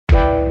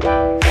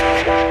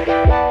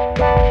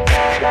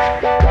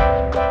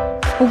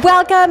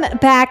Welcome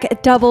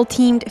back, Double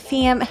Teamed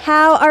fam.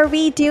 How are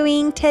we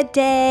doing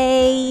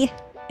today?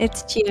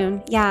 It's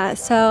June. Yeah,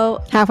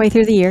 so halfway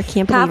through the year.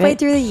 Can't believe it. halfway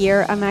through the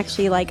year, I'm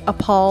actually like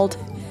appalled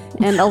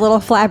and a little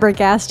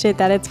flabbergasted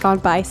that it's gone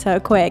by so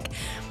quick.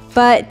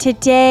 But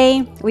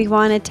today we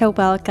wanted to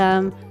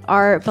welcome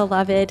our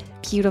beloved,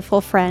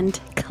 beautiful friend,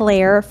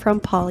 Claire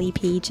from Poly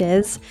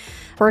Pages.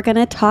 We're going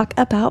to talk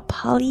about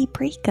poly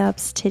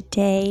breakups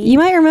today. You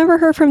might remember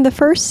her from the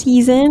first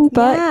season,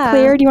 but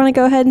Claire, do you want to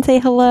go ahead and say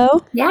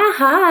hello? Yeah,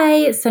 hi.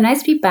 It's so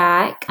nice to be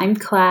back. I'm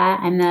Claire.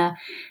 I'm the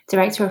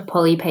director of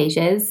Poly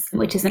Pages,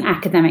 which is an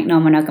academic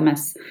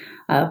non-monogamous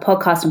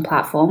podcast and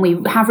platform.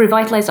 We have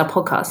revitalized our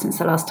podcast since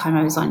the last time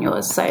I was on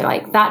yours. So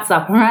that's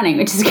up and running,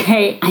 which is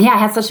great. And yeah, I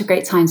had such a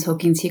great time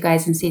talking to you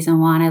guys in season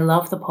 1. I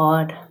love the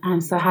pod.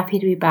 I'm so happy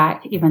to be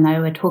back, even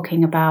though we're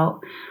talking about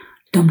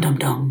less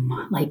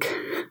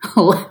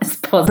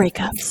positive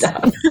breakups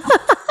stuff.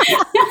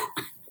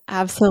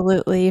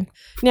 Absolutely.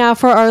 Now,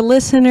 for our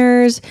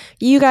listeners,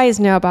 you guys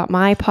know about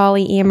my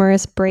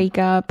polyamorous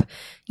breakup,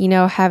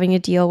 having to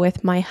deal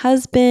with my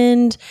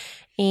husband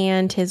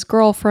and his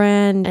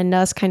girlfriend and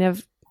us kind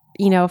of,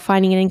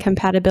 finding an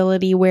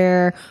incompatibility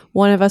where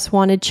one of us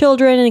wanted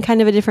children and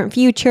kind of a different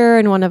future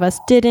and one of us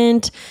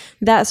didn't,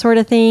 that sort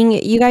of thing.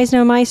 You guys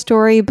know my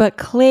story, but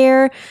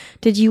Claire,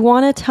 did you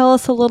want to tell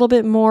us a little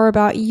bit more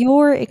about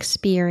your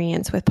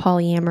experience with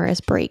polyamorous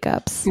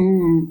breakups?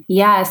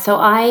 Yeah, so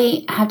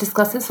I have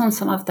discussed this on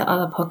some of the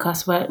other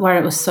podcasts where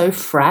it was so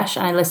fresh.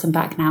 I listen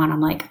back now and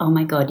I'm like, oh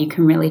my God, you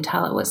can really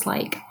tell it was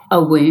like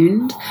a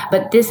wound.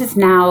 But this is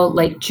now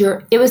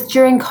it was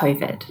during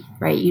COVID,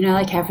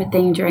 right?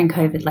 Everything during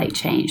COVID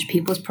changed.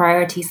 People's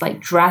priorities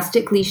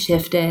drastically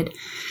shifted.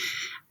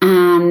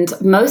 And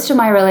most of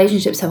my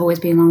relationships have always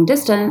been long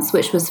distance,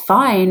 which was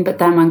fine. But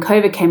then when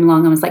COVID came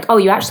along and was like, oh,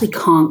 you actually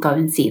can't go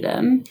and see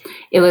them.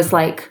 It was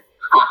like,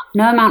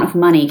 no amount of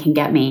money can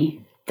get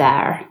me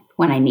there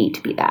when I need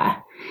to be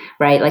there,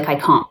 right? I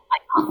can't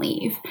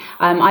leave.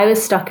 I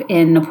was stuck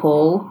in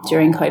Nepal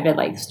during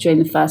COVID, during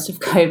the first of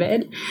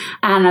COVID.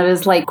 And I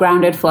was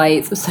grounded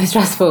flights. It was so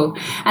stressful.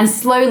 And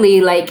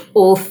slowly,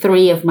 all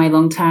 3 of my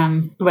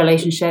long-term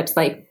relationships,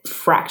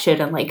 fractured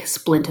and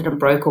splintered and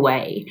broke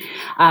away,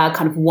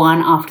 kind of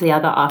one after the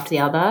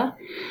other,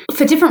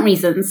 for different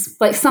reasons.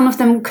 Some of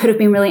them could have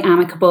been really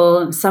amicable,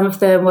 and some of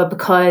them were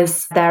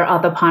because their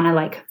other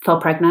partner fell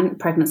pregnant.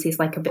 Pregnancy is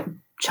a bit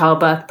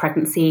childbirth,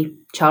 pregnancy,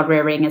 child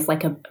rearing is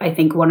I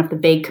think one of the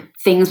big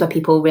things where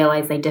people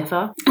realize they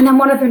differ. And then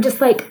one of them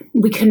just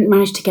we couldn't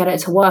manage to get it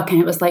to work,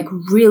 and it was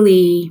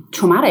really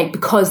traumatic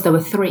because there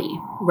were 3,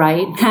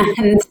 right?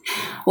 And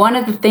one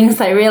of the things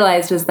I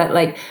realized was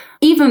that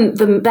even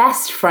the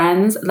best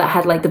friends that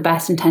had the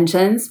best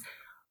intentions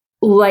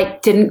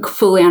didn't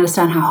fully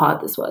understand how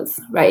hard this was,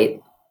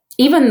 right?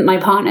 Even my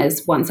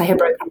partners, once I had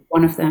broken up with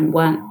one of them,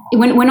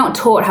 we're not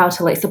taught how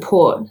to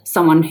support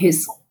someone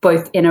who's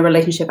both in a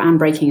relationship and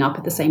breaking up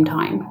at the same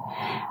time.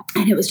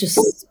 And it was just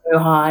so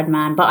hard,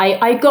 man. But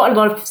I got a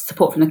lot of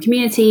support from the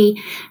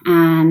community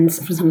and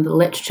from some of the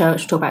literature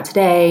which we'll talk about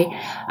today,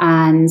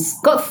 and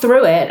got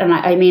through it. And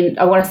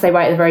I want to say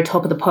right at the very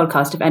top of the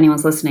podcast, if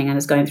anyone's listening and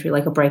is going through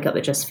a breakup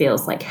that just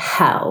feels like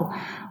hell,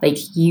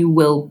 you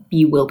will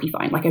be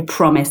fine. I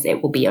promise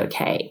it will be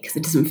okay, because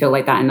it doesn't feel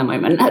like that in the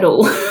moment at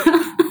all.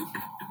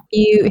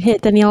 You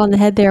hit the nail on the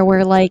head there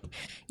where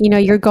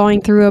you're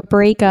going through a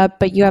breakup,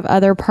 but you have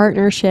other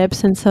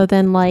partnerships. And so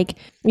then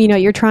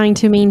you're trying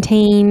to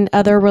maintain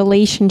other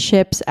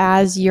relationships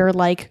as you're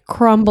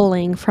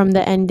crumbling from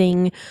the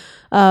ending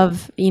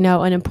of,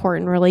 an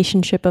important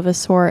relationship of a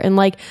sort. And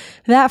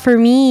that for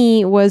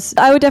me was,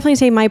 I would definitely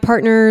say my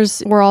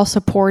partners were all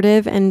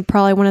supportive, and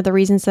probably one of the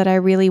reasons that I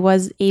really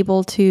was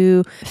able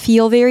to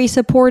feel very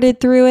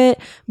supported through it.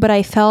 But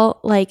I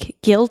felt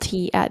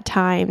guilty at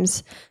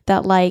times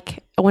that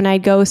when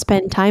I'd go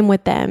spend time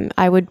with them,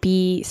 I would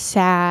be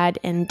sad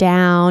and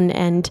down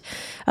and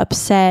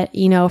upset,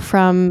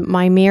 from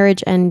my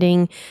marriage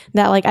ending,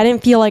 that I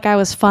didn't feel like I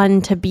was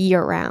fun to be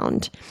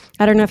around.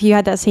 I don't know if you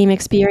had that same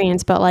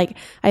experience, but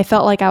I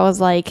felt like I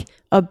was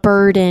a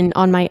burden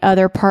on my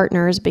other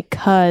partners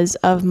because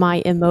of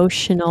my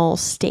emotional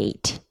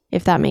state,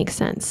 if that makes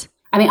sense.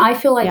 I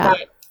feel that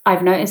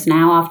I've noticed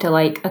now after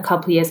a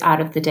couple of years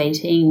out of the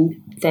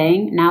dating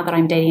thing, now that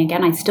I'm dating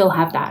again, I still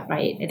have that,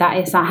 right?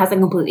 That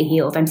hasn't completely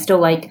healed. I'm still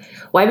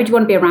why would you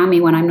want to be around me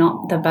when I'm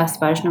not the best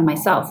version of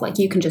myself?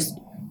 You can just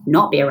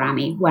not be around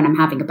me when I'm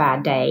having a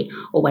bad day,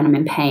 or when I'm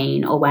in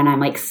pain, or when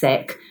I'm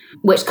sick,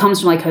 which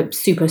comes from a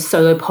super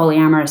solo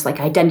polyamorous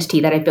identity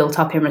that I built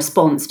up in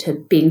response to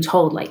being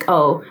told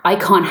oh, I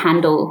can't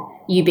handle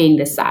you being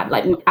this sad,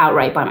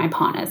 outright by my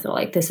partner. So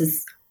I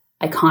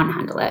can't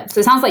handle it. So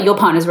it sounds like your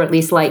partners were at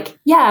least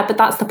yeah, but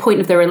that's the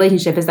point of the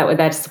relationship, is that we're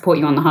there to support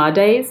you on the hard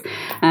days.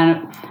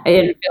 And I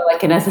didn't feel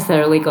I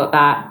necessarily got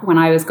that when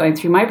I was going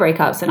through my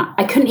breakups. And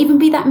I couldn't even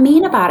be that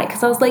mean about it,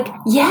 because I was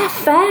yeah,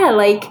 fair.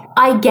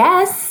 I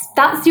guess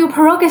that's your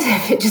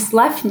prerogative. It just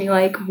left me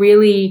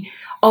really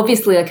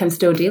obviously, like, I'm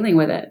still dealing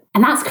with it.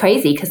 And that's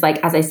crazy because, like,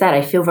 as I said,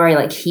 I feel very,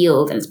 like,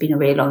 healed and it's been a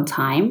really long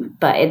time.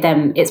 But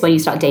then it's when you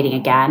start dating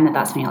again,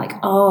 that's when you're like,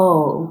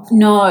 oh,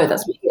 no,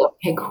 that's when you're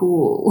okay,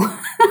 cool.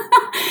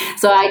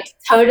 So I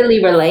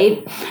totally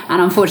relate.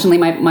 And unfortunately,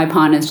 my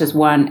partner's just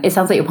one. It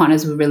sounds like your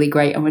partners were really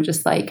great. And we're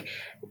just like,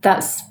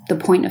 that's the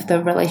point of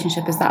the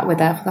relationship, is that we're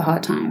there for the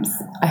hard times.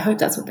 I hope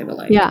that's what they were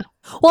like. Yeah.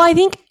 Well, I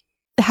think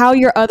how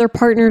your other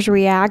partners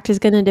react is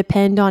going to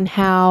depend on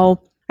how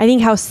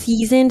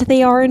seasoned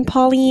they are in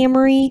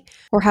polyamory,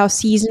 or how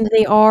seasoned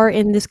they are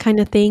in this kind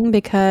of thing.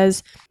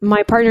 Because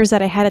my partners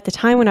that I had at the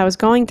time when I was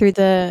going through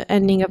the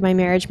ending of my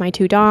marriage, my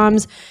two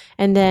doms,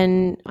 and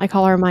then I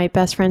call her my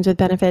best friends with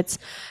benefits,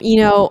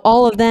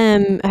 all of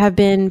them have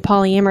been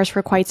polyamorous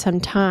for quite some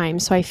time.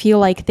 So I feel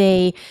like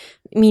they,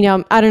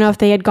 I don't know if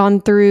they had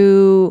gone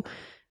through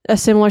a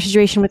similar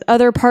situation with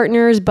other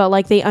partners, but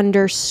like they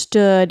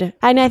understood.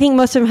 And I think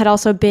most of them had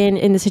also been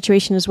in the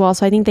situation as well.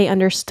 So I think they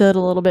understood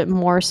a little bit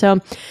more. So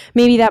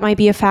maybe that might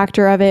be a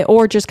factor of it,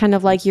 or just kind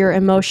of like your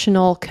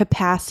emotional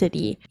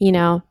capacity,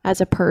 as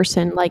a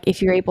person, like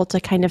if you're able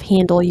to kind of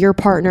handle your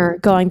partner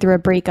going through a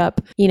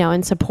breakup,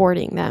 and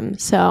supporting them.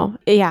 So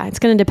yeah, it's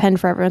going to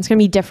depend for everyone. It's going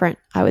to be different,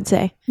 I would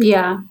say.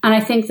 Yeah. And I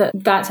think that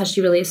that's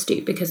actually really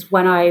astute, because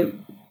when I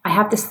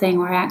have this thing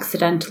where I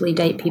accidentally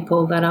date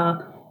people that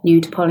are new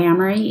to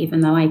polyamory, even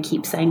though I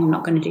keep saying I'm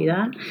not going to do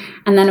that.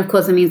 And then, of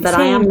course, it means that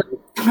I am,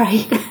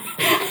 right?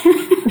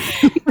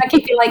 I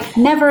keep being like,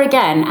 never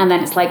again. And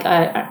then it's like,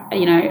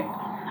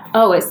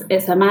 oh,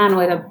 it's a man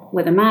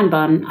with a man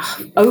bun.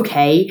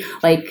 Okay,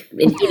 like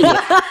an idiot.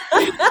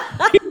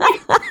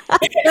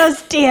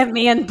 Those damn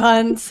man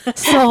buns.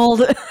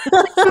 Sold.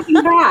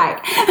 Coming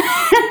back.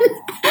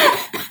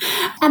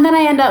 And then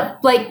I end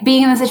up like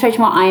being in a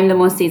situation where I am the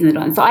more seasoned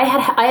one. So I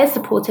had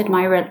supported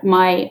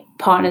my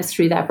partners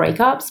through their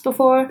breakups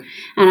before,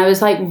 and I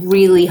was like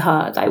really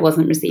hurt I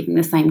wasn't receiving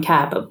the same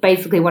care. But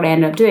basically what I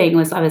ended up doing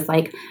was I was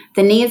like,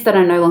 the needs that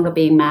are no longer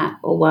being met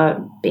or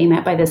were being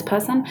met by this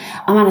person,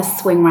 I'm going to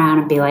swing around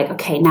and be like,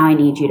 okay, now I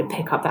need you to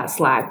pick up that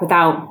slack,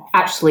 without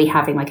actually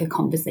having like a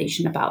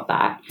conversation about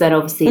that. That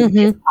obviously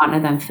his partner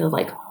then feels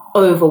like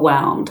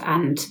overwhelmed.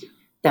 And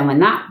then when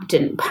that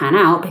didn't pan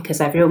out, because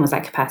everyone was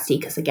at capacity,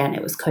 because again,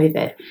 it was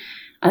COVID,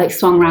 I like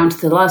swung around to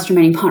the last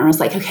remaining partner. I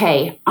was like,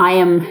 okay, I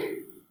am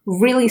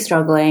really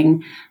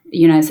struggling.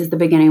 This is the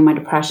beginning of my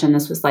depression.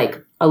 This was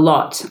like a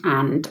lot,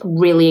 and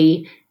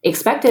really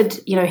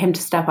expected, him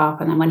to step up.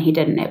 And then when he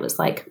didn't, it was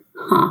like,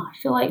 I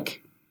feel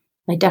like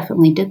I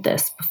definitely did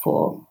this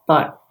before,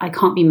 but I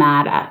can't be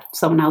mad at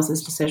someone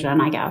else's decision,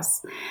 I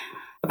guess.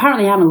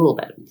 Apparently I am a little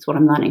bit. It's what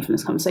I'm learning from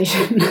this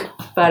conversation.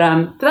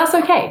 but that's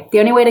okay.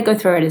 The only way to go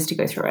through it is to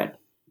go through it.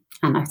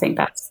 And I think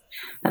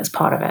that's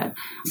part of it.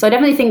 So I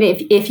definitely think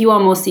that if you are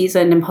more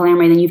seasoned in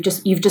polyamory, then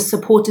you've just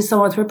supported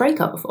someone through a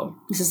breakup before.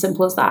 It's as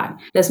simple as that.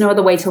 There's no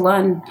other way to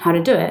learn how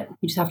to do it.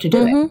 You just have to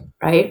do it,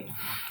 right?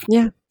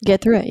 Yeah,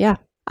 get through it, yeah.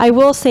 I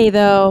will say,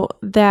 though,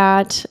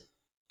 that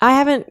I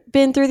haven't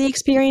been through the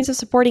experience of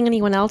supporting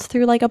anyone else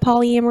through like a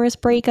polyamorous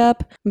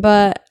breakup,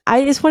 but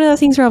it's one of those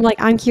things where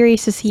I'm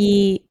curious to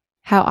see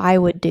how I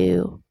would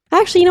do.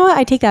 Actually, you know what?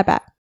 I take that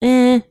back.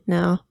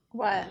 No.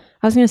 What?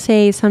 I was going to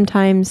say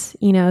sometimes,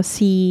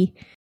 see,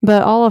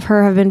 but all of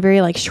her have been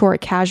very like short,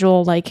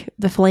 casual, like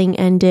the fling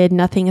ended.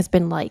 Nothing has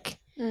been like,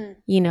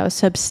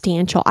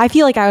 substantial. I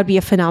feel like I would be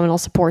a phenomenal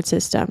support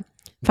system,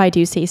 if I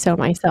do say so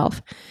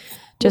myself.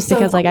 Just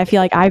because like I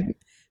feel like I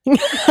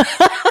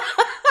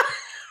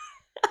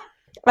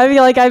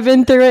feel like I've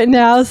been through it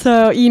now.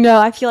 So,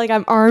 I feel like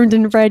I'm armed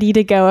and ready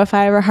to go if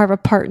I ever have a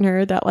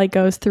partner that like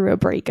goes through a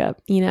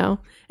breakup, And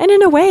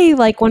in a way,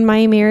 like when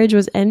my marriage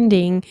was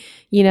ending,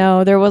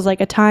 there was like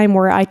a time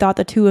where I thought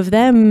the two of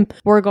them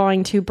were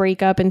going to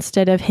break up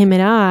instead of him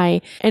and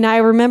I. And I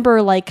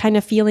remember like kind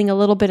of feeling a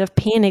little bit of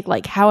panic,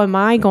 like, how am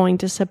I going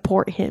to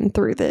support him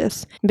through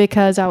this?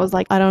 Because I was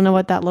like, I don't know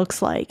what that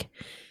looks like,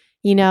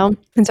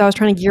 And so I was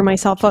trying to gear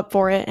myself up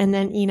for it. And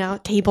then,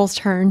 tables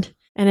turned.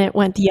 And it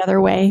went the other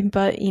way,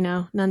 but,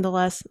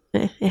 nonetheless,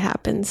 it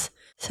happens.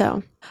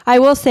 So I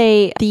will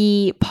say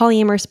the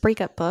polyamorous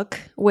breakup book,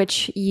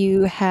 which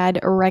you had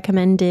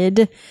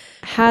recommended,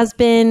 has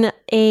been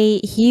a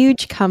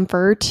huge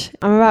comfort.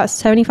 I'm about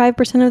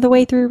 75% of the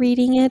way through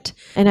reading it.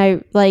 And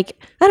I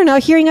don't know,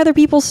 hearing other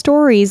people's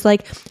stories.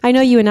 Like, I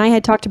know you and I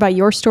had talked about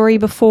your story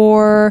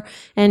before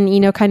and,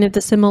 kind of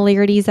the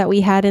similarities that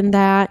we had in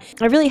that.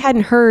 I really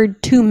hadn't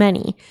heard too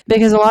many,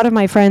 because a lot of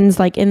my friends,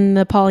 like in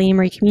the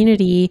polyamory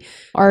community,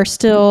 are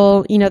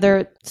still,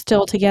 they're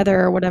still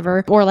together or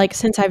whatever. Or like,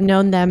 since I've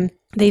known them,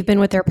 they've been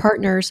with their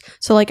partners.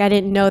 So like, I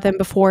didn't know them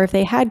before if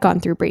they had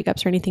gone through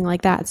breakups or anything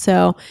like that.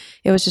 So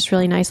it was just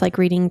really nice, like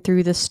reading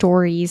through the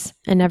stories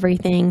and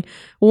everything.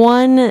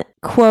 One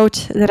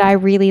quote that I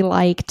really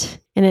liked,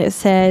 and it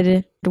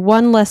said,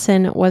 one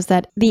lesson was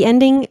that the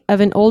ending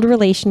of an old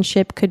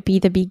relationship could be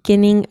the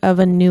beginning of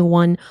a new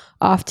one,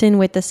 often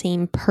with the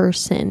same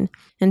person.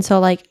 And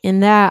so like in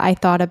that, I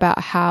thought about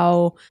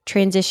how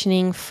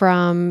transitioning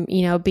from,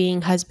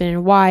 being husband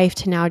and wife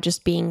to now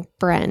just being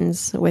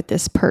friends with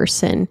this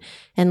person,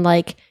 and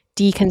like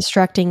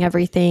deconstructing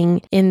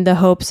everything in the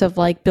hopes of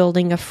like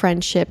building a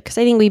friendship, because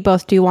I think we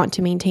both do want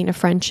to maintain a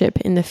friendship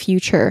in the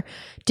future.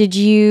 Did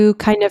you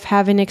kind of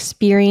have an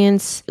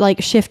experience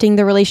like shifting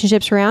the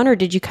relationships around, or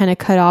did you kind of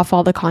cut off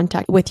all the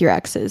contact with your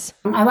exes?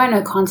 I went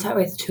no contact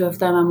with two of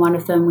them, and one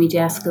of them we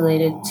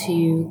de-escalated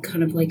to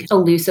kind of like a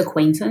loose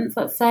acquaintance,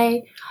 let's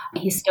say.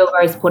 He's still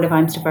very supportive.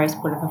 I'm still very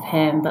supportive of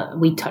him, but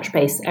we touch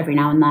base every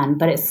now and then,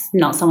 but it's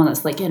not someone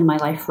that's like in my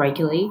life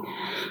regularly.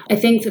 I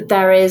think that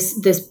there is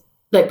this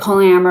like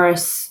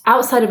polyamorous,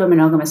 outside of a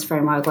monogamous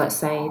framework, let's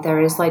say, there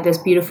is like this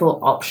beautiful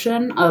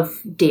option of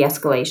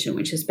de-escalation,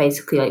 which is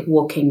basically like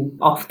walking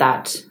off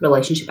that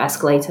relationship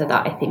escalator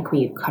that I think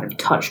we kind of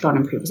touched on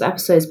in previous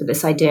episodes, but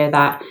this idea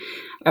that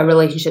a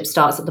relationship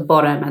starts at the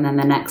bottom and then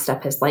the next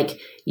step is like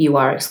you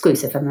are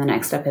exclusive, and the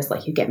next step is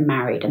like you get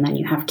married and then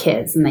you have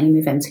kids and then you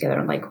move in together,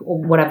 and like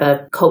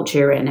whatever culture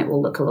you're in, it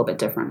will look a little bit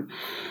different.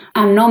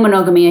 And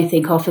non-monogamy, I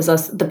think, offers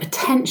us the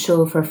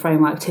potential for a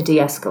framework to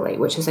de-escalate,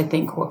 which is, I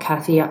think, what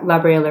Kathy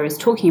Labriola is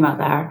talking about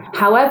there.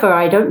 However,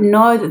 I don't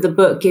know that the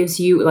book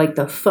gives you like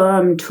the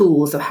firm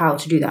tools of how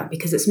to do that,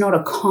 because it's not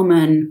a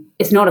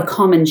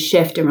common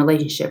shift in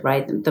relationship,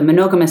 right? The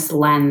monogamous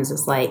lens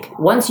is like,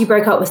 once you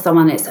break up with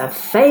someone, it's a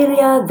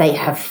failure. They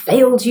have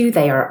failed you.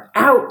 They are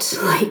out.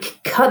 Like,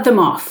 cut them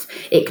off.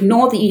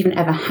 Ignore that you even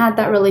ever had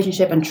that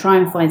relationship and try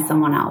and find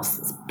someone else.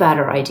 It's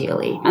better,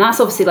 ideally. And that's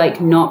obviously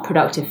like not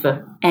productive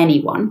for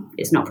anyone.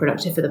 It's not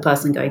productive for the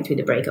person going through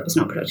the breakup. It's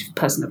not productive for the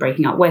person they're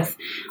breaking up with,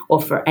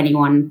 or for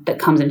anyone that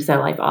comes into their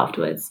life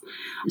afterwards.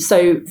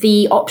 So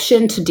the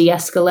option to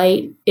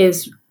de-escalate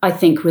is, I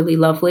think, really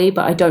lovely,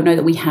 but I don't know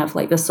that we have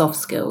like the soft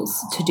skills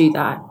to do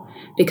that,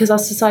 because our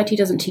society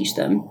doesn't teach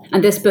them.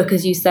 And this book,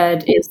 as you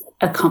said, is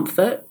a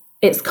comfort.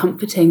 It's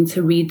comforting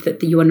to read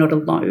that you are not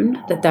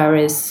alone, that there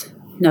is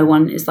no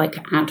one is like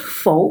at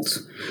fault,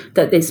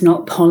 that it's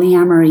not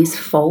polyamory's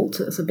fault.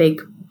 That's a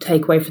big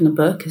takeaway from the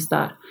book, is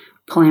that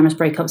polyamorous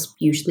breakups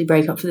usually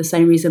break up for the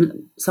same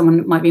reason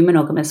someone might be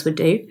monogamous would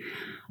do.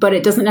 But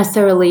it doesn't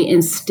necessarily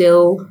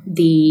instill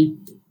the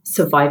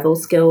survival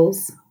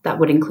skills that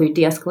would include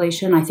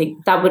de-escalation. I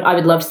think I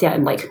would love to see that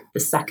in like the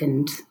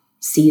second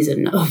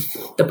season of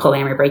the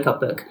polyamory breakup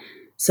book,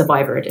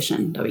 Survivor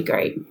Edition. That'd be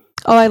great.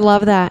 Oh, I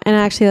love that. And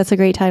actually, that's a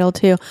great title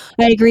too.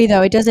 I agree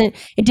though. It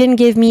didn't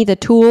give me the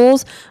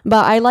tools,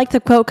 but I like the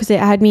quote because it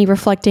had me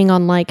reflecting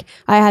on like,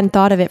 I hadn't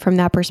thought of it from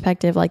that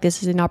perspective. Like,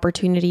 this is an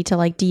opportunity to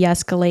like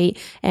de-escalate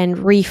and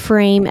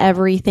reframe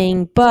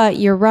everything. But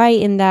you're right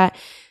in that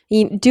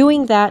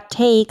doing that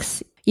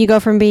takes, you go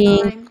from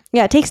being,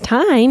 it takes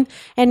time,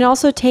 and it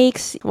also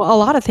takes a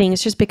lot of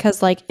things, just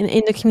because like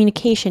in the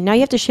communication, now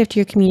you have to shift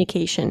your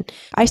communication.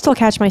 I still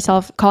catch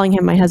myself calling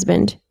him my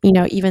husband,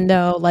 even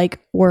though like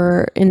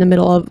we're in the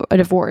middle of a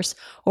divorce.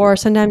 Or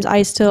sometimes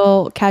I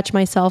still catch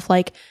myself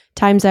like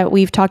times that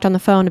we've talked on the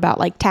phone about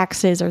like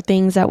taxes or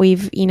things that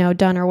we've,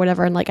 done or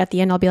whatever. And like at the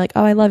end, I'll be like,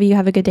 oh, I love you.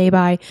 Have a good day.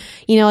 Bye.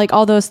 Like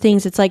all those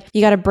things. It's like, you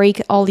got to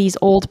break all these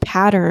old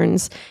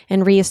patterns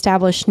and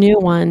reestablish new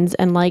ones.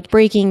 And like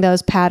breaking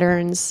those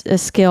patterns, a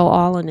skill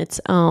all on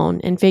its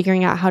own, and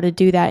figuring out how to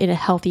do that in a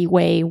healthy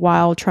way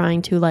while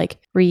trying to like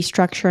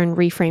restructure and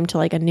reframe to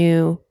like a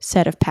new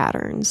set of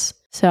patterns.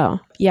 So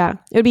yeah,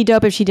 it would be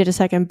dope if she did a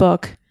second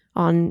book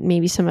on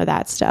maybe some of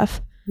that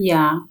stuff.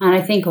 Yeah. And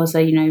I think also,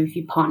 if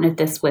you partnered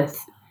this with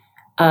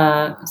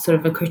sort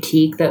of a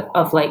critique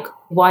of like,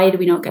 why do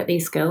we not get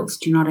these skills?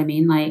 Do you know what I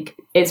mean? Like,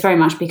 it's very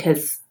much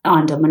because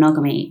under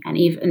monogamy, and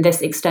even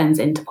this extends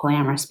into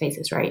polyamorous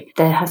spaces, right?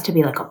 There has to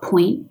be like a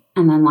point,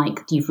 and then like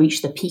you've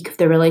reached the peak of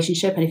the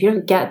relationship. And if you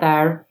don't get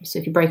there, so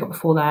if you break up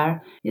before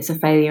there, it's a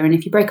failure. And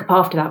if you break up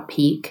after that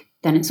peak,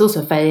 then it's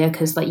also a failure,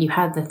 because like you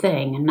had the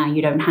thing and now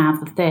you don't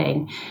have the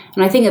thing.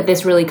 And I think that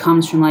this really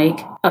comes from like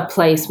a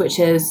place which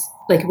is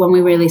like, when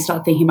we really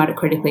start thinking about it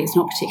critically, it's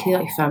not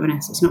particularly like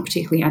feminist, it's not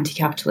particularly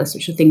anti-capitalist,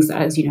 which are things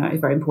that, as you know, are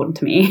very important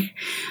to me.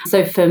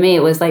 So for me,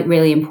 it was like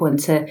really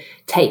important to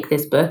take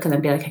this book and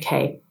then be like,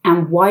 okay,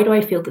 and why do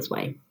I feel this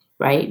way,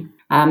 right?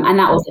 And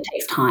that also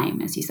takes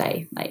time, as you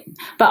say. Like,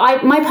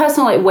 but my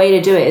personal like way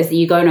to do it is that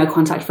you go no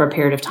contact for a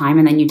period of time,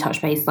 and then you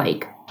touch base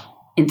like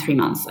in 3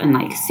 months and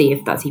like see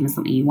if that's even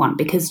something you want.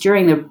 Because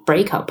during the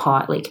breakup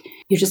part, like,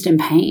 you're just in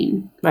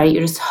pain, right?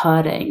 You're just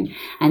hurting,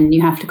 and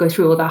you have to go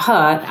through all that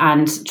hurt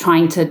and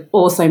trying to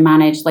also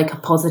manage like a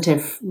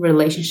positive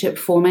relationship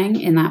forming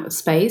in that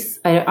space.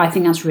 I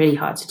think that's really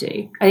hard to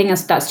do. I think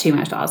that's too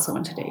much to ask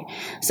someone to do.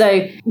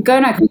 So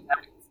go no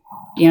contact,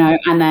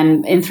 and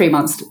then in 3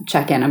 months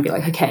check in and be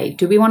like, okay,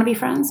 do we want to be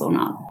friends or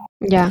not?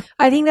 Yeah.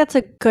 I think that's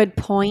a good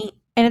point.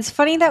 And it's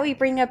funny that we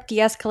bring up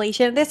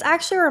de-escalation. This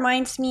actually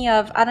reminds me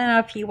of, I don't know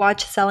if you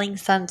watch Selling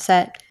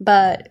Sunset,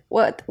 but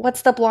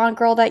what's the blonde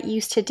girl that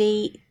used to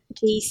date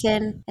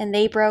Jason and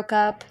they broke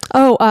up?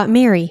 Oh,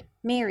 Mary.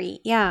 Mary,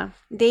 yeah.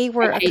 They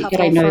were a I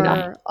couple know for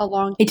that. a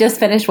long time. I just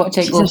finished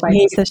watching. She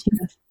hates that she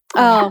does.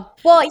 Oh,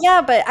 well,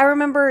 yeah, but I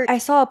remember I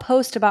saw a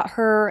post about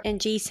her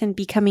and Jason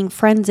becoming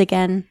friends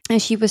again.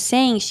 And she was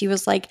saying, she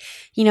was like,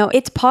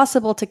 it's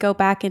possible to go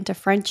back into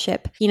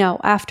friendship,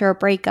 after a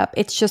breakup.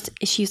 It's just,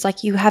 she's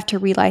like, you have to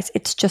realize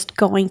it's just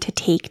going to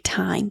take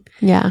time.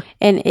 Yeah.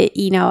 And it,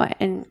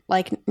 and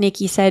like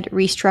Nikki said,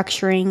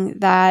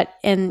 restructuring that.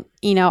 And,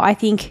 I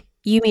think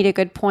you made a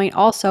good point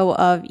also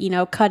of,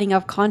 cutting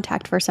off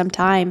contact for some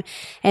time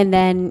and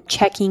then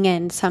checking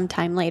in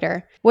sometime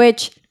later,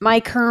 which my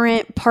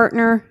current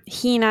partner,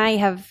 he and I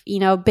have,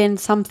 been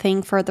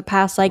something for the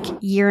past like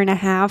year and a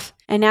half.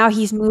 And now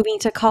he's moving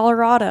to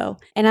Colorado.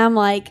 And I'm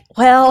like,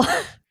 well,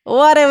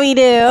 what do we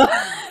do?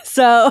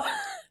 So,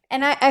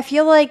 and I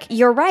feel like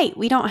you're right.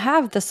 We don't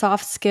have the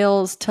soft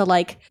skills to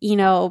like,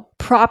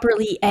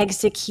 properly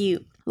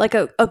execute like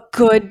a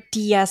good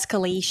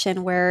de-escalation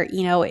where,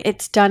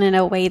 it's done in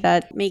a way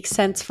that makes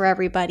sense for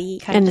everybody.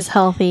 And is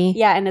healthy.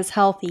 Yeah, and is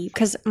healthy.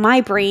 Because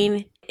my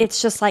brain,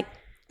 it's just like,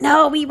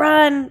 no, we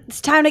run.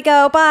 It's time to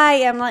go.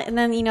 Bye. I'm like, and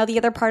then, the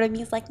other part of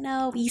me is like,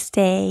 no, we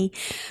stay.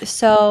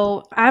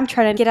 So I'm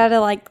trying to get out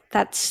of like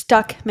that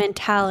stuck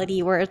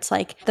mentality where it's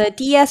like the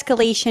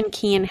de-escalation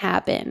can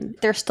happen.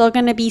 There's still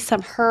going to be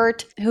some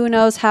hurt. Who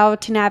knows how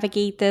to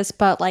navigate this,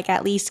 but like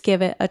at least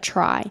give it a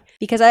try.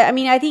 Because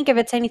I think if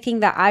it's anything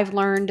that I've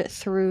learned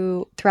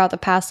throughout the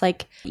past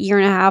like year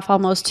and a half,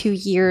 almost 2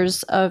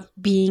 years of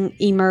being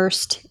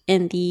immersed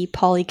in the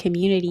poly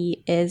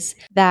community is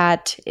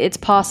that it's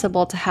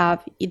possible to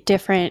have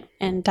different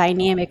and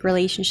dynamic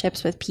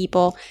relationships with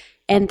people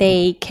and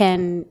they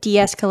can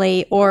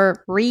de-escalate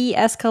or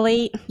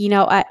re-escalate,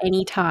 at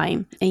any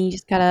time. And you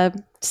just gotta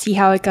see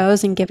how it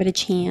goes and give it a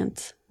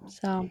chance.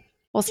 So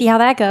we'll see how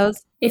that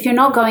goes. If you're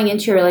not going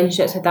into your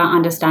relationships with that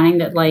understanding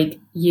that like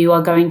you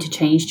are going to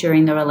change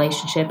during the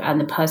relationship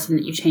and the person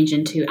that you change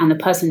into and the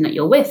person that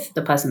you're with,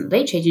 the person that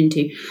they change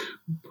into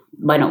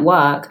might not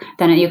work,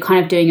 then you're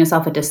kind of doing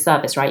yourself a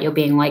disservice, right? You're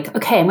being like,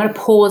 okay, I'm going to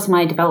pause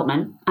my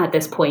development at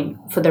this point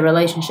for the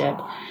relationship.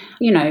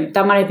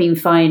 That might have been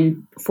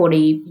fine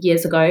 40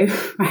 years ago,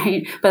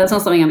 right? But that's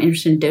not something I'm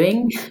interested in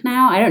doing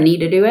now. I don't need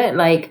to do it.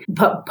 Like,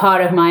 but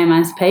part of my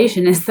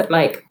emancipation is that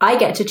like I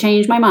get to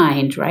change my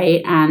mind,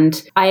 right?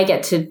 And I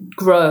get to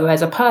grow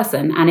as a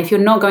person. And if you're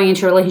not going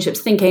into relationships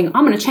thinking,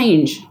 I'm going to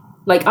change,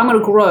 like I'm going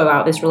to grow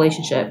out this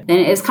relationship, then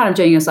it's kind of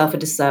doing yourself a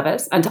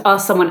disservice. And to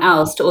ask someone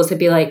else to also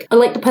be like, I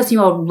like the person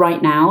you are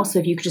right now. So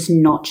if you could just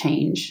not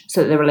change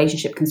so that the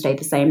relationship can stay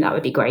the same, that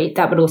would be great.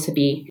 That would also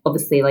be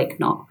obviously like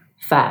not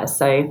fair.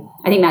 So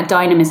I think that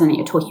dynamism that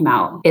you're talking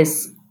about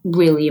is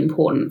really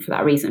important for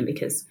that reason,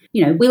 because,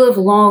 we live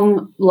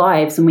long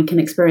lives and we can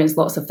experience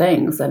lots of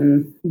things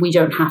and we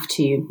don't have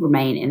to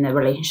remain in a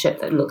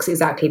relationship that looks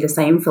exactly the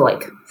same for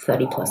like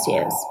 30 plus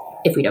years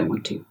if we don't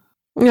want to.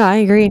 Yeah, I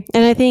agree.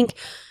 And I think,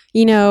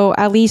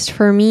 at least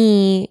for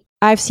me,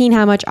 I've seen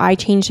how much I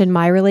changed in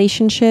my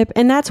relationship.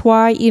 And that's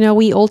why,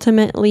 we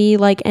ultimately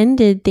like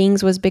ended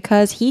things was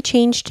because he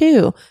changed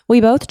too.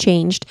 We both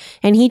changed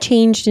and he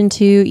changed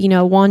into,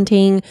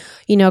 wanting,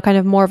 kind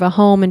of more of a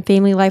home and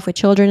family life with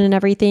children and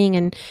everything.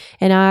 And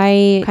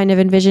I kind of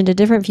envisioned a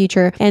different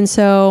future. And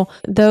so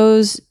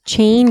those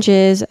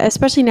changes,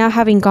 especially now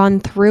having gone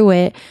through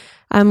it,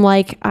 I'm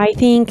like, I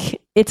think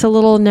it's a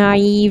little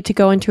naive to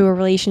go into a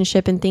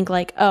relationship and think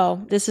like, oh,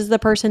 this is the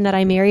person that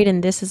I married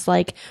and this is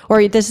like,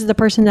 or this is the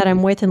person that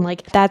I'm with and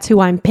like, that's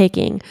who I'm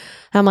picking.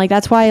 I'm like,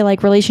 that's why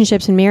like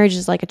relationships and marriage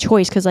is like a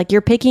choice. Cause like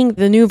you're picking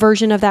the new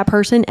version of that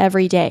person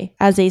every day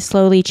as they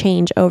slowly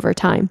change over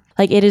time.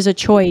 Like it is a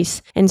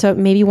choice. And so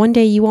maybe one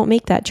day you won't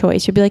make that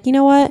choice. You'll be like, you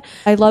know what?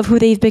 I love who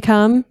they've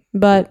become,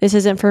 but this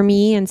isn't for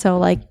me. And so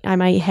like I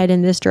might head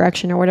in this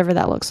direction or whatever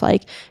that looks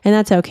like. And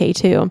that's okay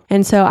too.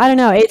 And so I don't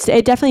know.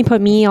 It definitely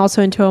put me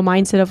also into a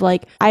mindset of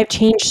like, I've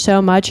changed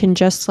so much in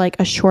just like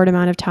a short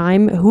amount of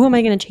time. Who am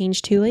I going to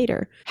change to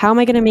later? How am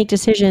I going to make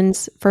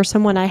decisions for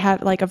someone I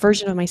have like a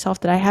version of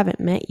myself that I haven't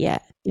met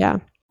yet? Yeah.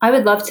 I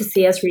would love to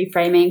see us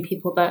reframing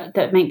people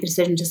that make the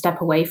decision to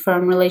step away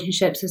from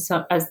relationships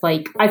as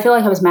like, I feel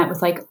like I was met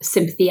with like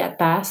sympathy at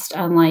best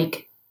and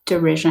like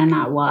derision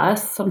at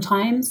worst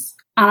sometimes.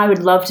 And I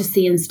would love to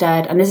see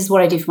instead, and this is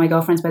what I do for my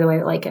girlfriends, by the way,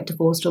 that like get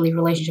divorced or leave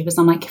relationships.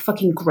 I'm like,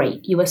 fucking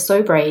great. You were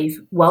so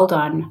brave. Well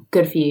done.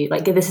 Good for you.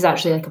 Like this is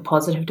actually like a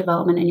positive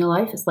development in your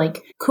life. It's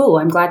like, cool.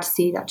 I'm glad to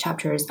see that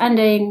chapter is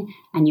ending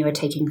and you are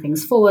taking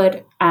things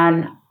forward.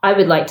 And I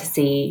would like to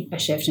see a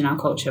shift in our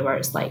culture where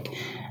it's like,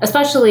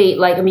 especially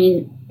like, I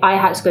mean, I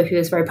had to go through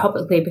this very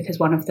publicly because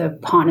one of the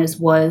partners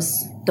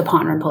was the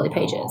partner in Poly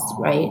Pages,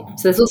 right?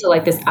 So there's also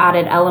like this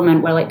added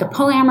element where like the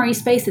polyamory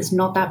space is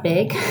not that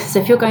big. So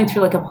if you're going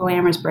through like a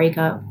polyamorous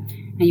breakup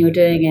and you're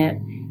doing it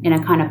in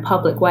a kind of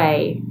public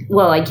way,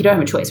 well, like you don't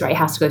have a choice, right? It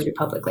has to go through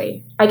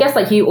publicly. I guess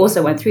like you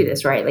also went through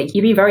this, right? Like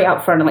you've been very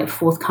upfront and like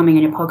forthcoming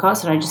in your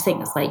podcast. And I just think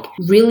it's like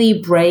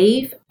really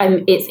brave.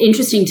 And it's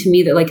interesting to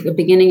me that like at the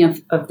beginning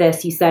of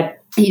this, you said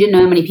you didn't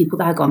know many people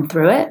that had gone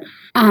through it.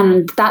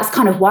 And that's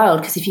kind of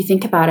wild because if you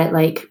think about it,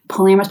 like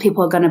polyamorous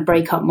people are going to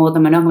break up more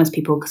than monogamous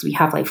people because we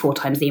have like 4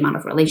 times the amount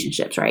of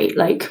relationships, right?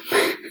 Like,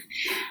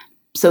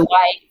 so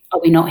why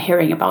are we not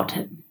hearing about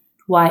it?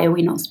 why are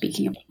we not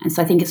speaking about it? And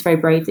so I think it's very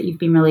brave that you've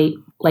been really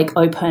like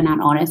open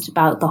and honest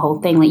about the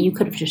whole thing. Like you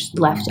could have just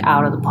left it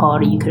out of the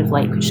pod, or you could have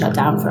like shut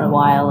down for a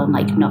while and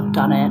like not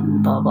done it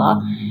and blah,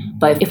 blah.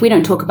 But if we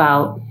don't talk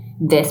about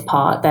this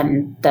part,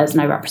 then there's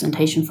no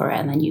representation for it.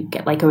 And then you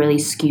get like a really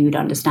skewed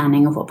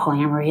understanding of what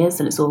polyamory is.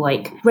 And it's all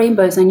like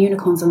rainbows and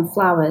unicorns and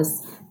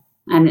flowers.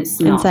 And it's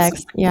not. And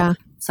sex. Yeah.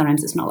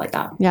 Sometimes it's not like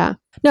that. Yeah.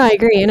 No, I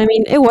agree. And I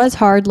mean, it was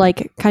hard,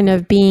 like kind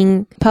of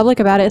being public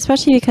about it,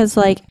 especially because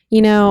like,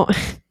 you know,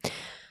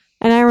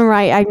 and I remember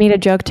I made a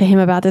joke to him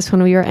about this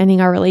when we were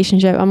ending our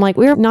relationship. I'm like,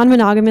 we were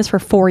non-monogamous for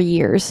 4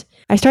 years.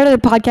 I started a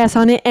podcast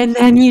on it and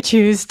then you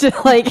choose to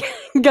like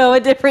go a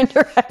different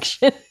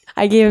direction.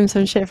 I gave him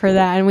some shit for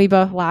that and we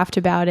both laughed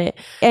about it.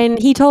 And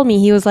he told me,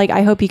 he was like,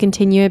 I hope you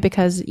continue it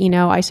because, you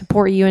know, I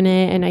support you in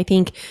it and I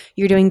think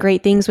you're doing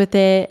great things with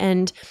it.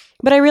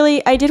 But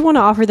I did want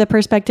to offer the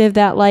perspective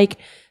that like,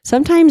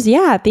 sometimes,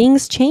 yeah,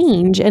 things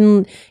change.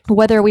 And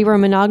whether we were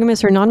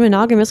monogamous or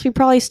non-monogamous, we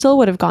probably still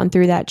would have gone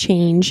through that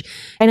change.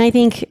 And I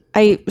think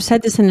I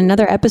said this in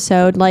another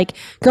episode, like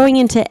going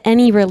into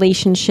any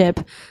relationship,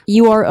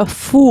 you are a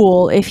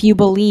fool if you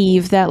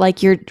believe that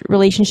like your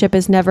relationship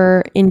is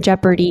never in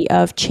jeopardy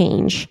of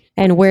change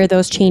and where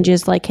those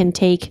changes like can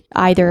take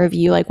either of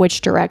you, like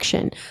which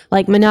direction.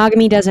 Like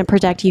monogamy doesn't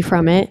protect you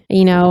from it,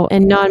 you know,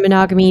 and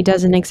non-monogamy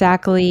doesn't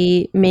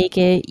exactly make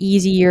it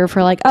easier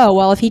for like, oh,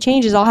 well, if he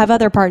changes, I'll have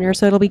other partners,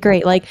 so it'll be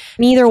great. Like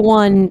neither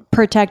one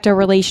protect a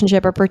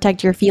relationship or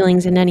protect your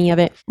feelings in any of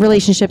it.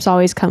 Relationships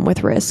always come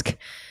with risk.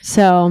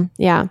 So,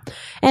 yeah.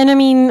 And I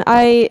mean,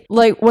 I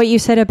like what you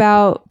said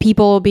about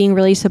people being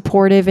really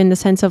supportive in the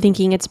sense of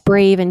thinking it's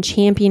brave and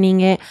championing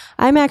it.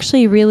 I'm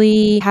actually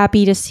really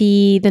happy to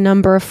see the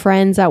number of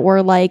friends that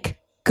were like,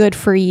 good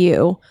for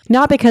you.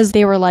 Not because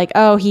they were like,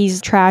 oh,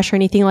 he's trash or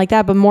anything like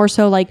that, but more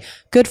so like,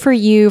 good for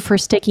you for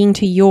sticking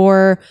to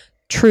your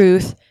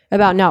truth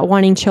about not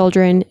wanting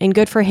children, and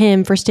good for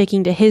him for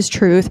sticking to his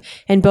truth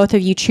and both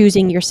of you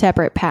choosing your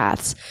separate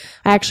paths.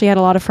 I actually had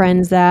a lot of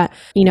friends that,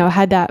 you know,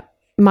 had that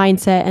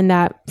mindset and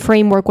that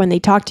framework when they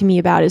talked to me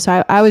about it.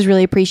 So I was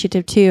really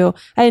appreciative too.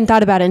 I hadn't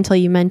thought about it until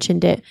you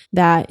mentioned it,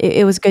 that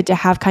it was good to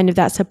have kind of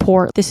that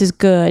support. This is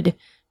good,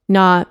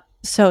 not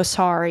so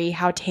sorry,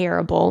 how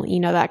terrible,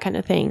 you know, that kind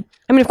of thing.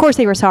 I mean, of course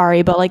they were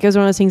sorry, but like it was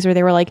one of those things where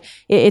they were like,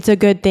 it's a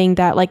good thing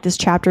that like this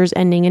chapter is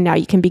ending and now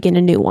you can begin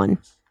a new one.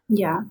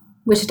 Yeah.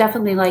 Which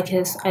definitely like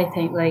is, I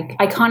think, like,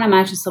 I can't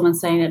imagine someone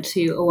saying it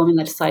to a woman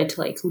that decided to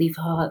like leave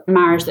her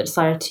marriage, that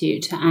decided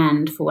to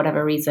end for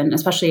whatever reason,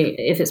 especially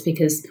if it's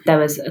because there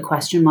was a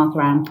question mark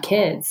around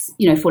kids,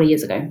 you know, 40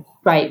 years ago,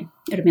 right? It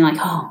would have been like,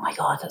 oh my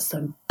God, that's so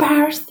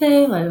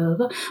embarrassing. Blah,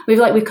 blah,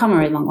 blah. We've come a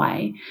really long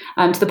way,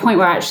 to the point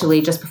where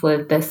actually just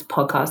before this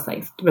podcast,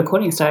 like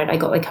recording started, I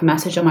got like a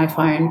message on my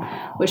phone,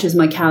 which is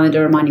my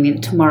calendar reminding me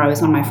that tomorrow is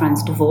one of my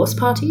friend's divorce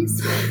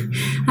parties.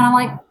 And I'm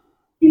like,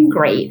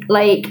 great.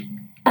 Like,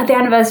 at the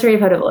anniversary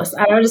of her divorce.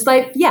 And I was just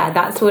like, yeah,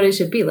 that's what it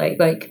should be like.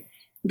 Like,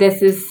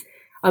 this is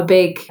a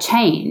big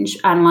change.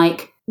 And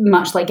like,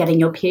 much like getting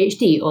your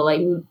PhD or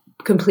like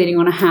completing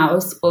on a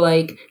house or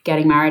like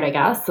getting married, I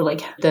guess. So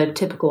like the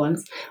typical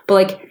ones. But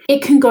like,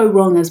 it can go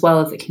wrong as well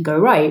as it can go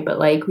right. But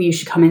like, you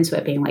should come into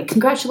it being like,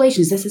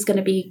 congratulations, this is going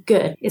to be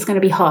good. It's going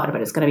to be hard,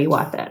 but it's going to be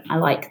worth it. I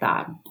like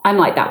that. I'm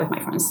like that with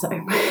my friends. So.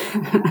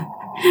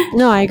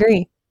 No, I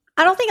agree.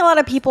 I don't think a lot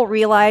of people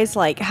realize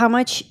like how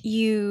much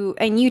you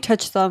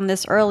touched on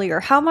this earlier,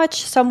 how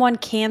much someone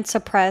can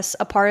suppress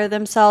a part of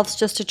themselves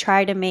just to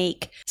try to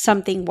make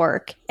something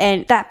work.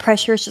 And that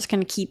pressure is just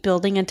going to keep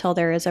building until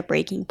there is a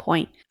breaking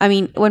point. I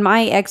mean, when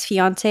my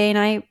ex-fiance and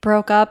I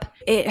broke up,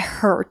 it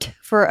hurt.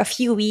 For a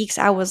few weeks,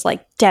 I was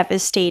like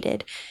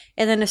devastated.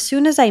 And then as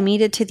soon as I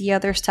made it to the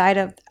other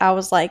side I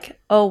was like,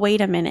 oh,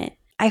 wait a minute.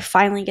 I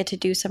finally get to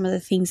do some of the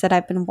things that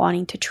I've been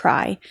wanting to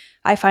try.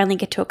 I finally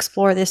get to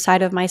explore this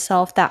side of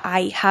myself that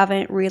I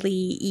haven't really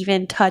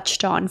even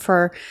touched on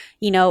for,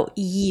 you know,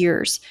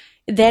 years.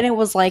 Then it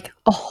was like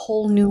a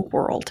whole new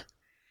world.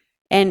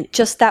 And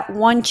just that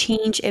one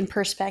change in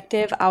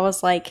perspective, I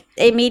was like,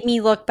 it made me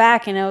look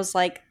back and I was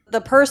like,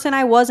 the person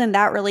I was in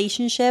that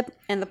relationship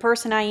and the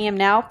person I am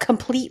now,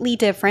 completely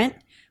different,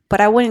 but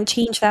I wouldn't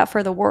change that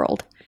for the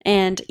world.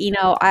 And, you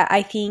know,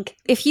 I think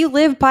if you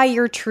live by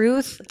your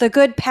truth, the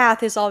good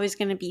path is always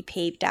going to be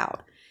paved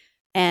out.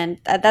 And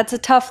that's a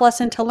tough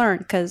lesson to learn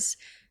because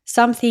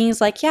some things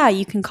like, yeah,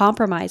 you can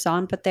compromise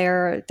on, but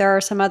there are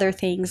some other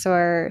things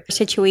or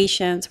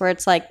situations where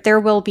it's like there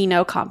will be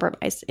no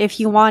compromise. If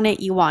you want it,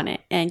 you want it.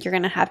 And you're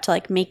going to have to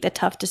like make the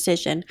tough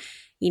decision,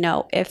 you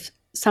know, if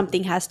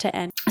something has to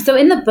end. So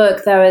in the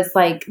book, there was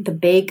like the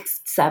big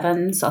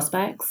 7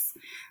 suspects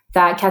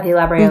that Kathy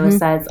Labriola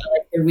says are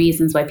like the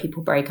reasons why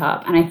people break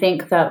up. And I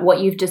think that what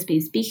you've just been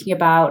speaking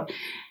about,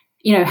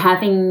 you know,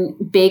 having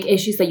big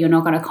issues that you're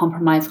not going to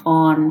compromise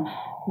on,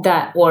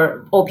 that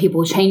or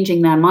people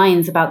changing their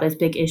minds about those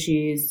big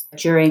issues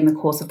during the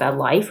course of their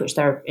life, which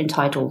they're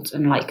entitled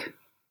and like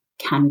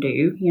can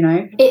do, you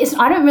know.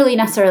 I don't really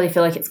necessarily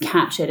feel like it's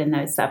captured in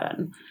those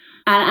 7.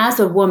 And as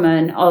a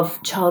woman of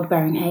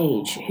childbearing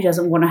age who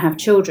doesn't want to have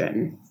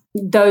children,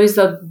 those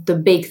are the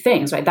big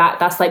things, right?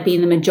 That's like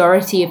being the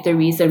majority of the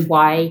reason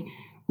why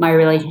my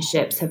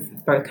relationships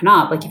have broken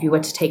up. Like if you were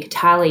to take a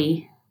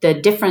tally, the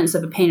difference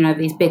of opinion over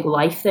these big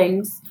life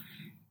things,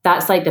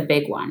 that's like the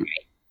big one,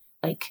 right?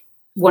 Like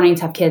wanting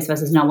to have kids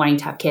versus not wanting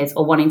to have kids,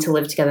 or wanting to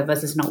live together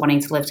versus not wanting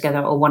to live together,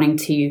 or wanting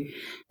to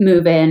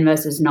move in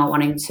versus not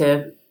wanting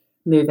to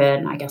move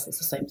in. I guess it's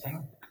the same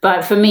thing.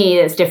 But for me,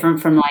 it's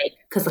different from like,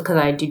 because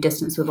I do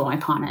distance with all my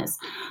partners,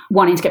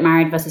 wanting to get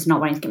married versus not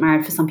wanting to get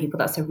married. For some people,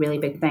 that's a really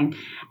big thing.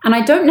 And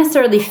I don't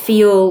necessarily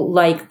feel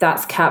like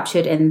that's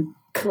captured in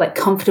like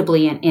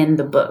comfortably in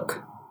the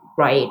book,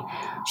 right?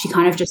 She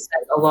kind of just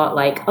says a lot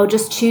like, oh,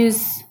 just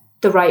choose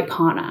the right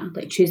partner,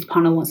 like choose the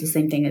partner who wants the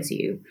same thing as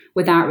you,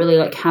 without really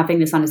like having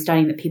this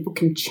understanding that people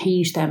can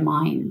change their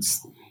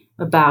minds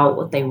about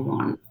what they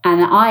want.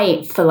 And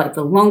I, for like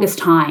the longest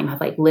time,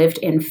 have like lived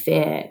in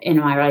fear in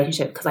my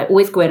relationship, because I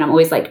always go in, I'm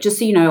always like, just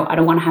so you know, I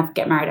don't want to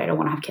get married, I don't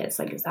want to have kids,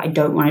 like I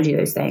don't want to do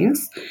those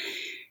things.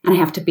 And I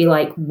have to be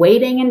like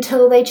waiting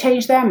until they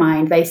change their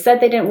mind. They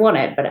said they didn't want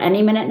it, but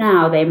any minute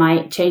now they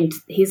might change.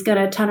 He's going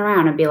to turn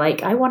around and be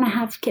like, I want to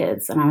have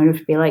kids. And I'm going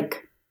to be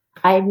like,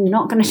 I'm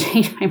not going to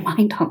change my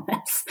mind on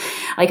this.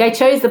 Like I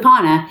chose the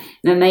partner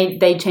and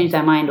they changed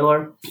their mind,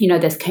 or, you know,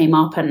 this came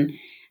up and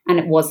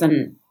it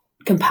wasn't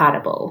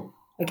compatible,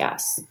 I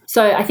guess.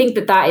 So I think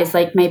that is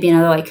like maybe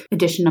another like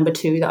addition number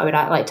 2 that I would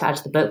like to add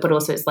to the book, but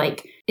also it's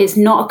like, it's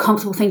not a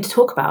comfortable thing to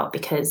talk about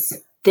because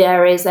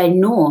there is a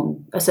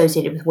norm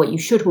associated with what you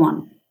should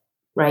want,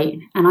 right?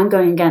 And I'm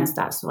going against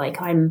that. So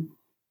like I'm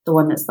the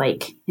one that's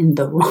like in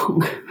the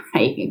wrong,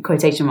 right? In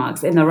quotation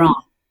marks, in the wrong.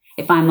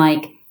 If I'm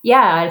like,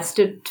 yeah,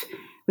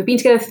 we've been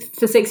together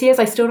for 6 years,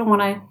 I still don't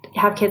want to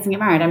have kids and get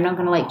married, I'm not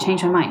going to like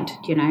change my mind,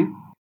 you know?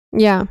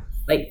 Yeah.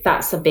 Like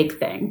that's a big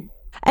thing.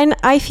 And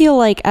I feel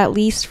like at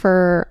least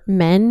for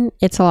men,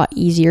 it's a lot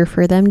easier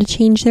for them to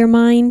change their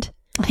mind.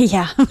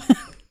 Yeah.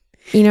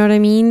 You know what I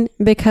mean?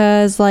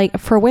 Because like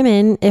for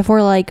women, if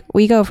we're like,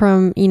 we go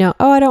from, you know,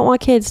 oh, I don't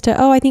want kids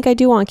to, oh, I think I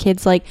do want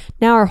kids. Like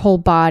now our whole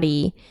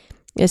body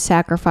is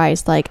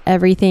sacrificed, like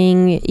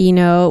everything, you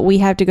know, we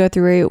have to go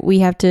through it. We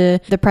have to,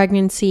 the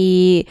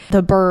pregnancy,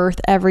 the birth,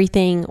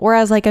 everything.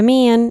 Whereas like a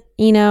man,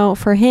 you know,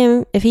 for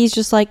him, if he's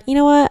just like, you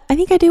know what, I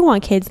think I do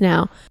want kids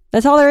now.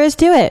 That's all there is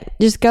to it.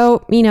 Just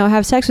go, you know,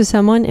 have sex with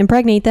someone,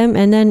 impregnate them,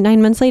 and then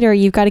 9 months later,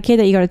 you've got a kid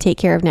that you got to take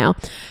care of now.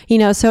 You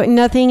know, so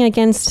nothing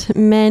against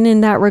men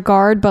in that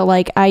regard, but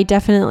like I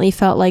definitely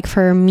felt like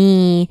for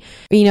me,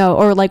 you know,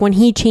 or like when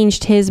he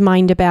changed his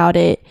mind about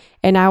it,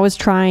 and I was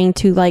trying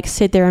to like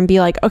sit there and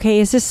be like, okay,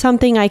 is this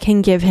something I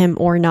can give him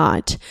or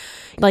not?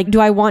 Like,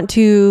 do I want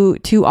to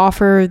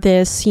offer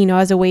this, you know,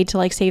 as a way to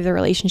like save the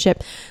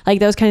relationship? Like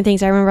those kind of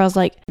things. I remember I was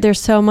like,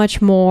 there's so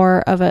much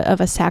more of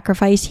a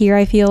sacrifice here.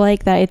 I feel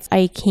like that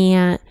I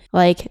can't,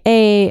 like,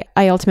 A,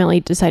 I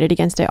ultimately decided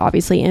against it,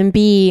 obviously. And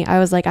B, I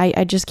was like,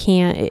 I just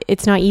can't,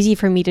 it's not easy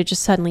for me to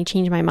just suddenly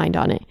change my mind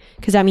on it.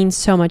 Because that means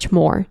so much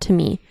more to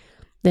me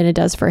than it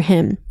does for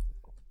him.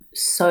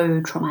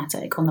 So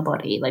traumatic on the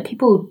body. Like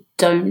people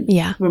don't,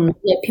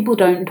 people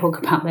don't talk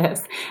about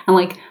this. And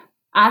like,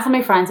 as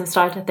my friends have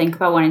started to think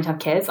about wanting to have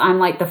kids, I'm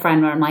like the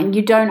friend where I'm like,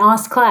 you don't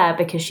ask Claire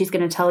because she's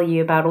going to tell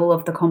you about all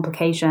of the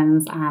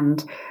complications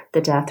and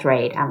the death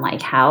rate and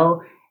like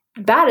how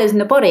bad it is in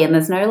the body. And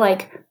there's no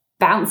like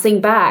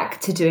bouncing back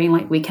to doing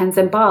like weekends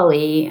in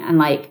Bali. And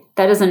like,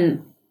 that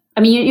doesn't,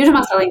 I mean, you talked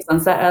about Selling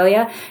Sunset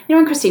earlier. You know,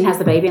 when Christine has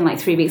the baby and like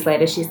 3 weeks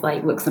later, she's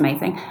like, looks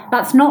amazing.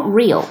 That's not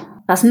real.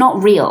 That's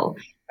not real,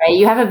 right?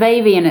 You have a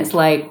baby and it's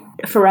like,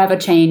 forever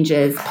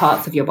changes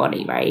parts of your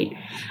body, right?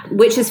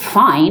 Which is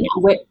fine.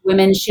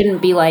 Women shouldn't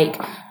be like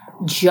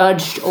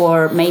judged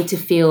or made to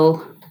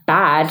feel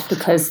bad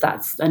because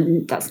that's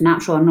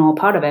natural and normal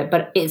part of it.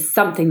 But it's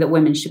something that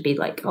women should be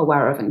like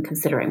aware of and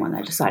considering when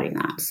they're deciding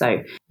that.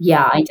 So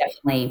yeah,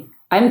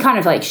 I'm kind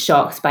of like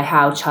shocked by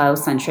how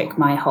child-centric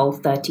my whole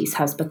 30s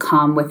has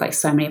become with like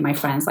so many of my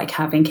friends like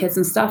having kids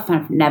and stuff. And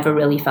I've never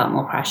really felt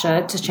more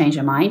pressure to change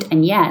their mind.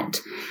 And yet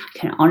I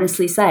can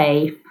honestly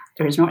say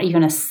there is not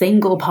even a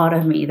single part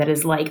of me that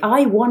is like,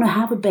 I want to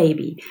have a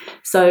baby.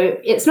 So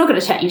it's not going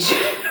to change,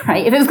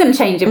 right? If it was going to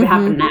change, it would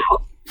happen now.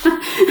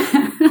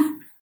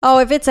 Oh,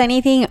 if it's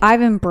anything,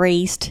 I've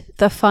embraced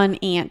the fun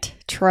aunt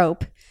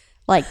trope.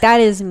 Like that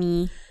is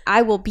me.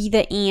 I will be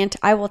the aunt.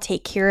 I will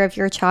take care of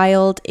your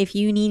child. If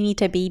you need me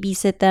to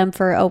babysit them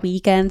for a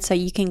weekend so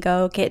you can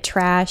go get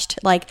trashed,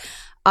 like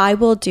I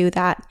will do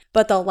that.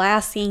 But the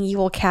last thing you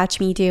will catch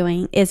me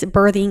doing is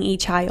birthing a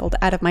child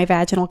out of my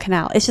vaginal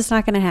canal. It's just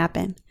not going to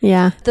happen.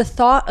 Yeah. The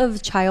thought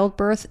of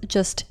childbirth,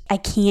 just, I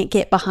can't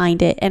get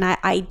behind it. And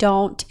I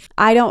don't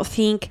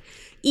think,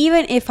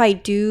 even if I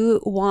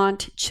do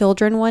want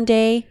children one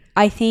day,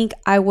 I think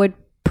I would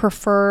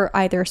prefer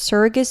either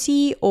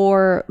surrogacy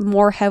or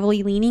more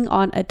heavily leaning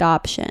on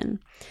adoption.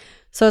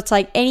 So it's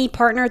like any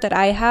partner that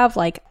I have,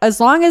 like as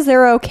long as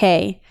they're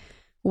okay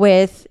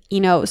with, you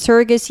know,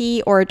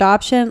 surrogacy or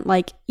adoption,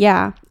 like,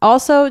 yeah.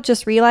 Also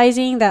just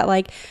realizing that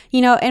like, you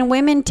know, and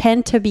women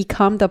tend to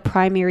become the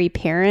primary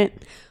parent.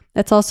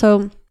 That's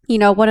also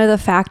one of the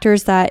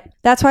factors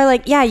that's why,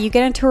 like, yeah, you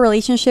get into a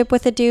relationship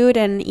with a dude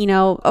and,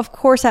 of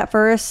course at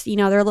first,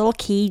 they're a little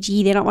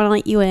cagey. They don't want to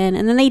let you in.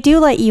 And then they do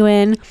let you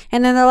in.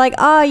 And then they're like,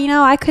 oh,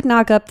 I could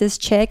knock up this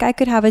chick. I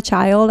could have a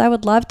child. I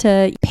would love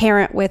to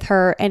parent with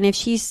her. And if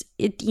she's,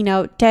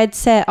 dead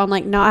set on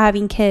like not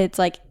having kids,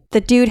 like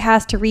the dude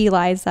has to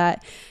realize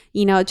that,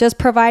 just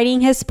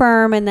providing his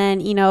sperm and then,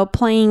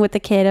 playing with the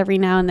kid every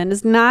now and then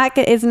is not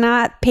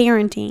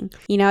parenting.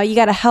 You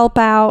got to help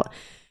out.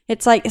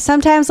 It's like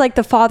sometimes like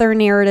the father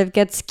narrative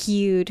gets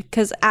skewed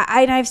because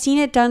I've seen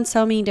it done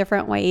so many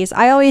different ways.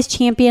 I always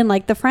champion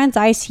like the friends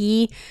I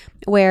see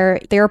where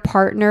their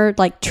partner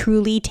like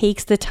truly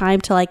takes the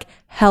time to like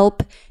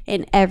help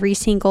in every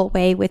single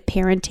way with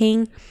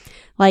parenting.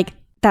 Like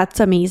that's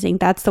amazing.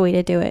 That's the way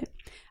to do it.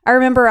 I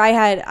remember I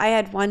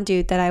had one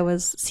dude that I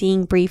was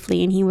seeing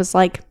briefly and he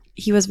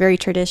was very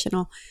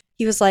traditional.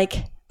 He was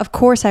like, of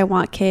course I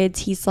want kids.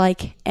 He's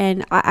like,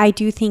 and I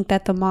do think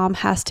that the mom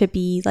has to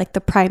be like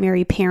the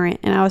primary parent.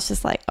 And I was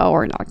just like, oh,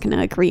 we're not going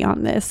to agree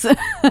on this.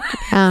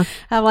 I'm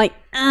like,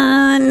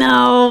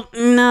 no.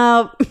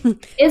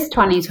 It's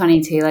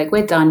 2022. Like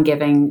we're done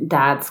giving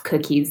dads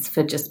cookies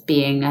for just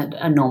being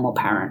a normal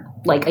parent.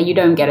 Like you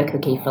don't get a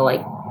cookie for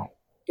like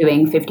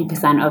doing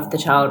 50% of the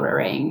child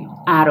rearing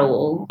at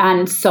all.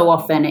 And so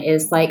often it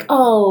is like,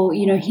 oh,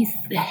 he's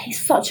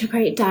such a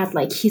great dad.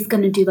 Like he's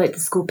going to do like the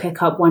school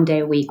pickup one day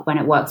a week when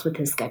it works with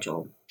his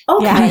schedule.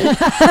 Okay.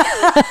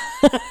 Yeah.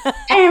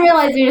 And I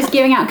realized you're just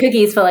giving out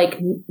cookies for like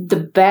the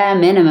bare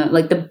minimum,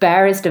 like the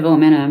barest of all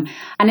minimum.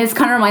 And it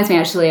kind of reminds me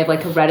actually of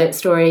like a Reddit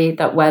story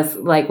that was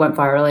like went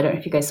viral. I don't know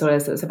if you guys saw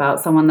this. It was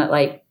about someone that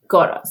like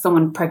got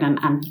someone pregnant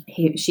and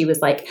she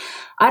was like,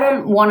 I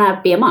don't want to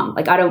be a mom.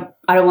 Like I don't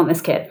want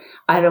this kid.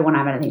 I don't want to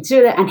have anything to do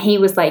with it. And he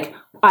was like,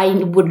 I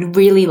would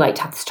really like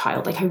to have this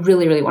child. Like I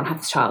really, really want to have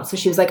this child. So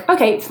she was like,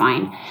 okay,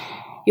 fine.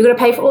 You're going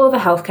to pay for all of the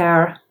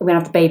healthcare. We're going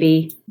to have the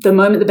baby. The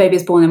moment the baby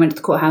is born, they went to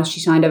the courthouse.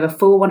 She signed over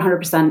full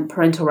 100%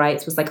 parental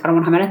rights, was like, I don't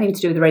want to have anything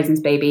to do with the raising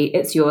this baby.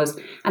 It's yours.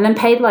 And then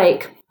paid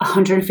like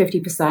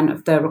 150%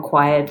 of the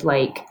required,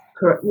 like,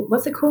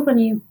 what's it called when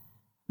you,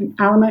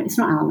 alimony? It's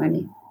not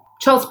alimony.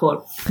 Child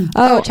support.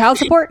 Oh, child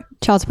support?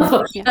 Child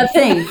support. Yeah. A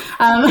thing.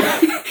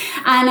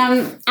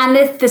 And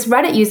this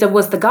Reddit user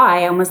was the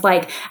guy and was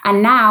like,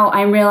 and now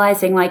I'm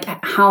realizing like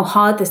how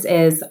hard this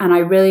is. And I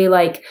really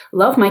like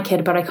love my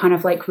kid, but I kind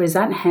of like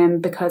resent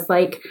him because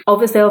like,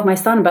 obviously I love my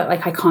son, but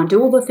like I can't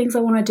do all the things I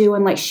want to do.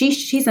 And like,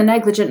 she's a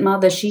negligent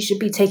mother. She should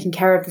be taking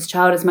care of this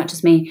child as much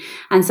as me.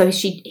 And so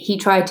he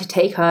tried to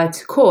take her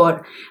to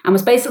court and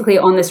was basically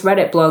on this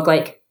Reddit blog,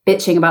 like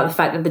bitching about the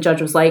fact that the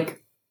judge was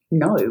like,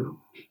 no.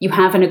 You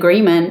have an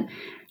agreement.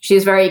 She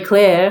was very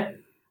clear.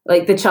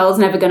 Like the child's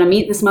never going to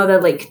meet this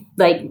mother. Like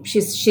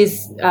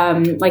she's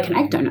like an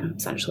egg donor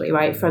essentially,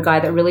 right? For a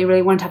guy that really,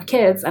 really wanted to have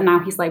kids, and now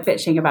he's like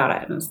bitching about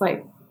it. And it's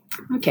like,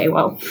 okay,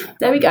 well,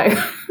 there we go.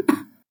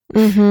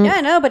 Mm-hmm.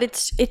 Yeah, no, but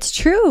it's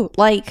true.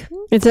 Like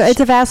it's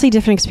a vastly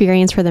different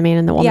experience for the man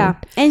and the woman. Yeah,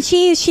 and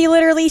she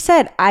literally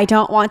said, "I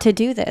don't want to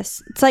do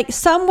this." It's like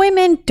some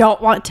women don't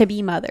want to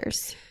be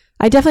mothers.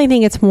 I definitely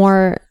think it's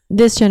more,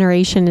 this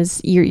generation is,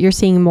 you're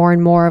seeing more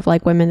and more of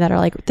like women that are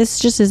like, this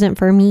just isn't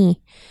for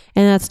me.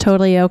 And that's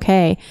totally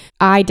okay.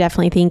 I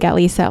definitely think at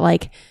least that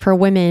like for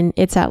women,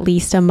 it's at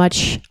least a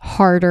much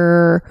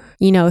harder,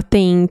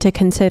 thing to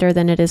consider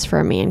than it is for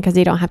a man because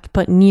they don't have to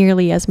put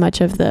nearly as much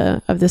of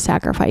the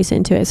sacrifice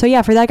into it. So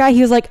yeah, for that guy,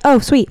 he was like, oh,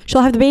 sweet. She'll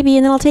have the baby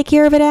and then I'll take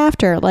care of it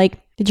after. Like,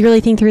 did you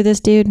really think through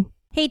this, dude?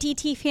 Hey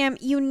TT fam,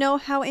 you know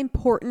how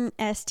important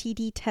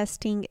STD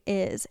testing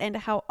is and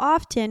how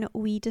often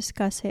we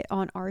discuss it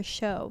on our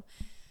show,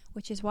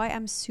 which is why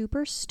I'm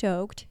super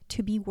stoked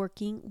to be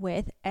working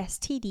with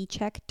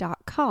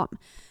STDcheck.com.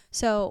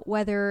 So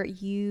whether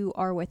you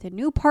are with a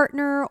new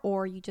partner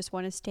or you just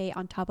want to stay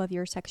on top of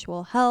your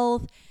sexual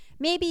health,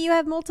 maybe you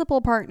have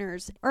multiple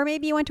partners, or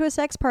maybe you went to a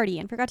sex party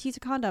and forgot to use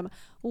a condom.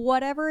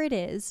 Whatever it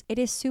is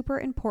super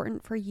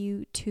important for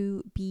you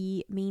to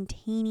be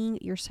maintaining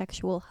your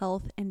sexual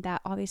health, and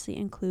that obviously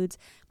includes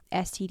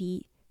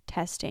STD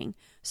testing.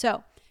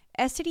 So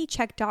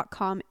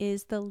STDcheck.com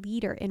is the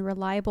leader in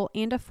reliable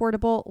and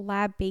affordable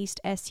lab-based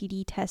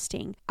STD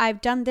testing. I've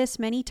done this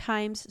many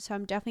times, so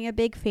I'm definitely a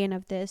big fan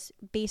of this.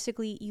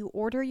 Basically, you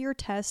order your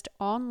test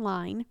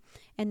online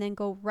and then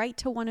go right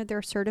to one of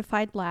their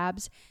certified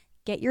labs,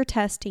 get your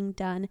testing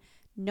done.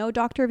 No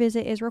doctor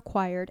visit is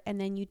required, and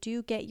then you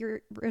do get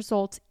your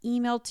results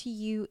emailed to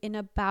you in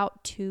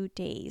about 2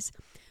 days.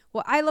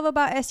 What I love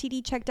about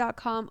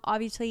STDcheck.com,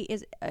 obviously,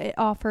 is it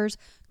offers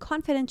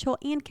confidential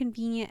and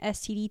convenient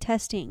STD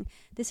testing.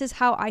 This is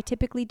how I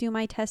typically do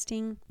my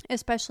testing,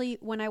 especially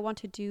when I want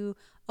to do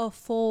a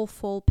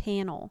full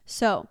panel.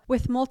 So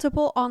with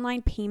multiple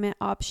online payment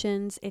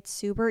options, it's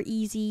super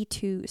easy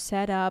to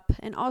set up,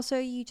 and also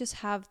you just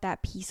have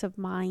that peace of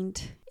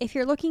mind. If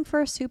you're looking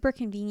for a super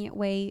convenient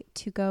way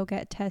to go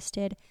get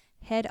tested,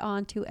 head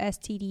on to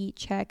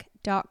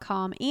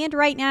STDcheck.com. And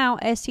right now,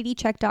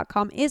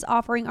 STDcheck.com is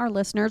offering our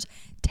listeners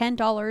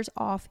 $10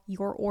 off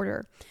your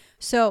order.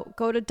 So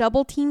go to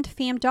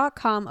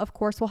doubleteamedfam.com. Of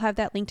course, we'll have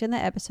that linked in the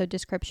episode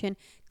description.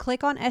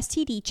 Click on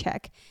STD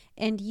check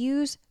and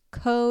use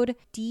code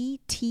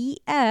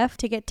DTF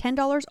to get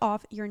 $10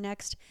 off your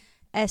next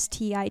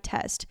STI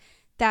test.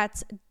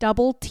 That's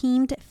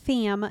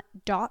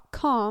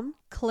doubleteamedfam.com.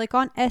 Click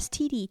on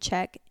STD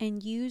check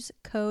and use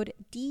code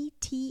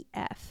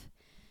DTF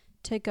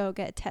to go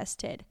get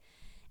tested.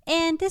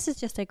 And this is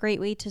just a great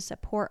way to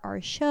support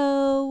our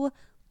show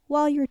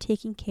while you're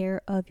taking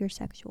care of your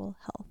sexual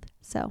health.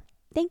 So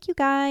thank you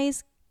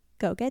guys.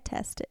 Go get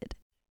tested.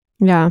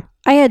 Yeah.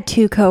 I had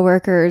 2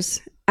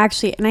 coworkers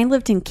actually, and I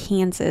lived in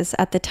Kansas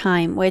at the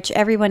time, which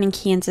everyone in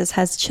Kansas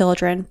has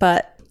children,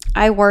 but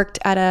I worked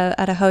at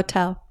a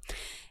hotel,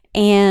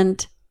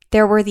 and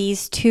there were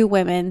these 2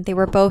 women. They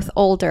were both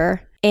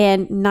older,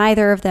 and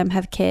neither of them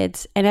have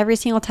kids. And every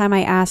single time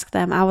I asked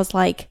them, I was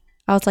like,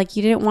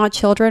 you didn't want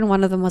children?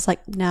 One of them was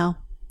like, no,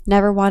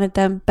 never wanted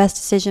them. Best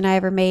decision I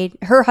ever made.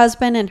 Her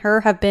husband and her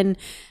have been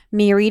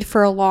married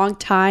for a long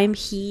time.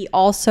 He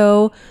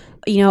also,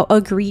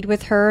 agreed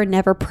with her,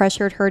 never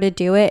pressured her to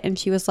do it. And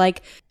she was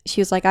like,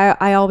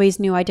 I always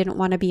knew I didn't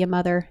want to be a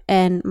mother.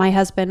 And my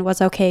husband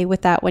was okay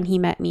with that when he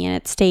met me, and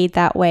it stayed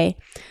that way.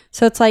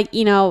 So it's like,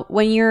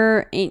 when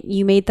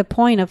you made the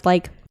point of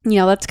like,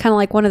 that's kind of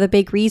like one of the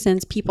big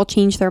reasons people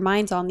change their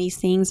minds on these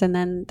things. And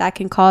then that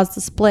can cause the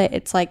split.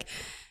 It's like,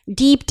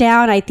 deep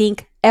down, I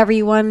think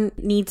everyone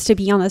needs to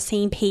be on the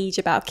same page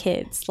about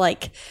kids.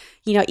 Like,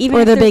 even or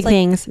if the there's big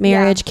things,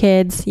 marriage,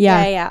 kids.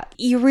 Yeah.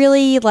 You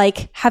really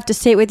like have to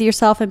sit with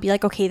yourself and be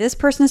like, okay, this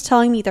person's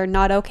telling me they're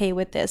not okay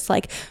with this.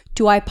 Like,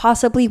 do I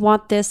possibly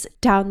want this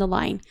down the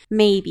line?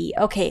 Maybe.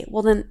 Okay,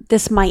 well then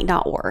this might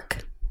not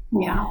work.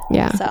 Yeah.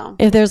 So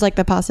if there's like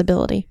the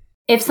possibility.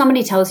 If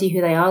somebody tells you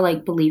who they are,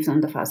 like, believe them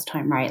the first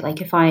time, right?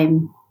 Like, if I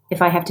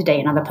have to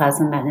date another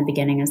person that in the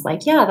beginning is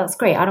like, yeah, that's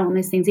great, I don't want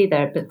those things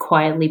either, but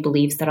quietly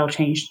believes that I'll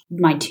change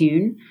my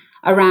tune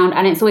around,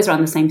 and it's always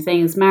around the same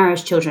things,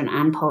 marriage, children,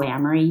 and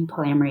polyamory.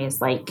 Polyamory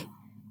is like,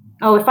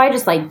 oh, if I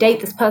just like date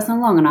this person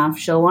long enough,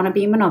 she'll want to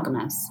be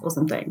monogamous or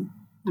something.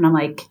 And I'm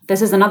like,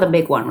 this is another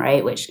big one,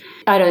 right? Which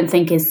I don't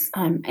think is,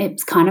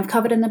 it's kind of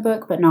covered in the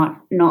book, but not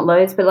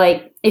loads. But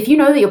like, if you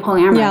know that you're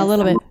polyamorous, yeah, a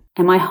little bit.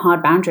 And my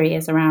hard boundary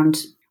is around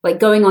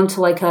like going on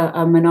to like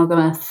a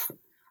monogamous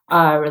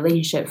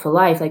relationship for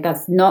life, like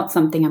that's not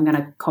something I'm going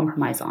to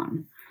compromise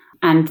on.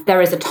 And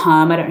there is a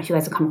term, I don't know if you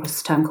guys have come across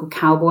this term called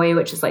cowboy,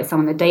 which is like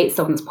someone that dates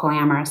someone that's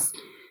polyamorous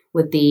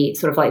with the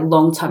sort of like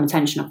long-term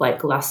intention of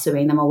like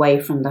lassoing them away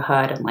from the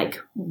herd and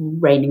like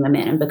reining them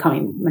in and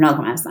becoming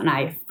monogamous. And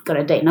I've got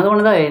to date another one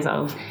of those.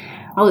 I'll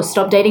just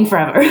stop dating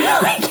forever.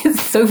 Like,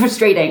 it's so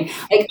frustrating.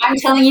 Like, I'm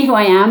telling you who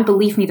I am,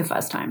 believe me the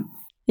first time.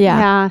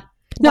 Yeah.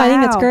 No, I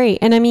think that's great.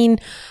 And I mean,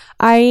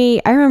 I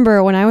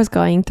remember when I was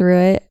going through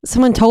it,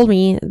 someone told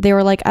me, they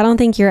were like, I don't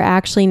think you're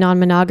actually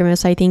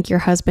non-monogamous. I think your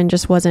husband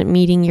just wasn't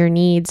meeting your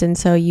needs. And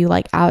so you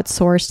like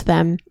outsourced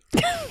them.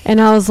 And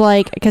I was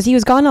like, because he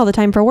was gone all the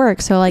time for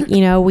work. So like,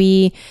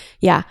 we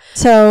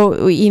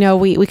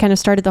kind of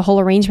started the whole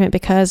arrangement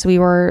because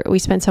we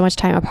spent so much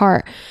time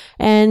apart.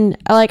 And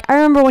like, I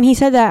remember when he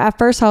said that at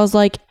first, I was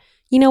like,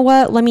 you know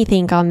what, let me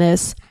think on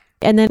this.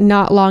 And then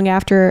not long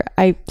after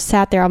I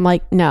sat there, I'm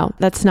like, no,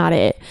 that's not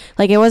it.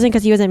 Like, it wasn't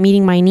because he wasn't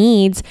meeting my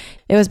needs.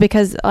 It was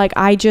because like,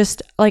 I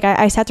sat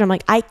there, I'm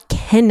like, I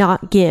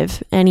cannot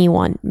give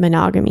anyone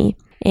monogamy.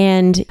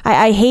 And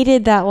I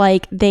hated that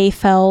like they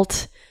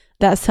felt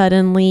that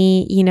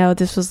suddenly,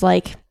 this was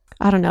like,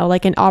 I don't know,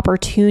 like an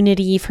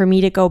opportunity for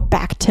me to go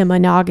back to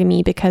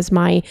monogamy because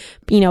my,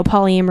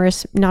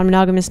 polyamorous,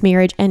 non-monogamous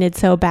marriage ended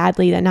so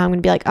badly that now I'm going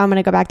to be like, I'm going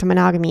to go back to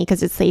monogamy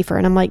because it's safer.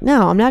 And I'm like,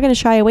 no, I'm not going to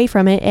shy away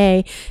from it,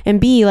 A, and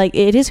B, like,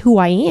 it is who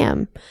I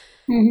am,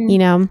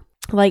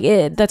 like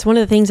that's one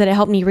of the things that it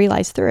helped me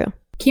realize through.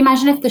 Can you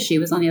imagine if the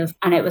shoe was on the other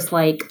and it was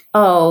like,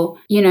 oh,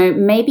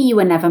 maybe you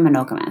were never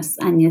monogamous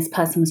and this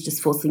person was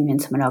just forcing you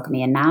into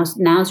monogamy and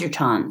now's your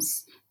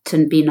chance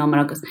to be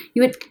non-monogamous.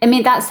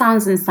 That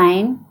sounds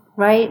insane.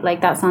 Right?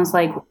 Like that sounds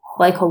like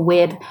a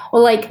weird, or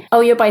like,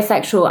 oh, you're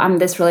bisexual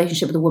and this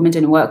relationship with a woman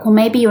didn't work. Well,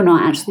 maybe you're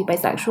not actually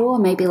bisexual, or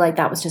maybe like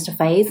that was just a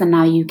phase and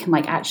now you can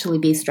like actually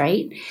be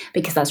straight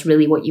because that's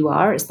really what you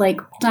are. It's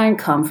like, don't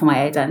come for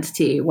my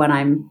identity when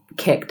I'm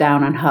kicked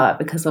down and hurt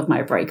because of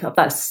my breakup.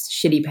 That's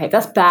shitty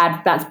behavior.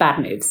 That's bad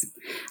moves.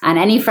 And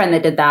any friend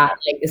that did that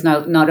like is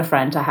not a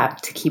friend to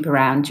have to keep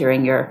around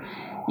during your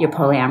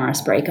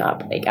polyamorous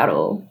breakup, like at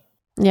all.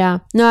 Yeah,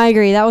 no, I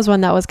agree. That was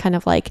one that was kind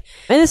of like,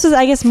 and this was,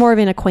 I guess, more of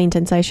an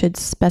acquaintance, I should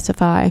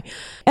specify.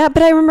 But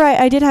I remember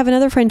I did have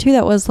another friend too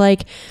that was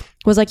like,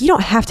 you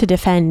don't have to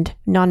defend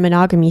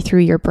non-monogamy through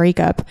your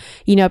breakup,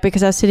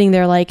 because I was sitting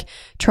there like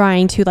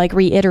trying to like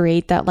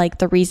reiterate that like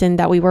the reason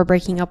that we were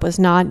breaking up was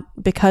not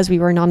because we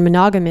were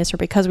non-monogamous or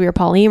because we were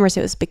polyamorous.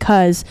 It was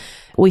because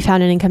we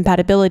found an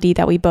incompatibility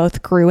that we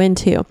both grew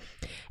into.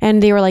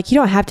 And they were like, you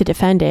don't have to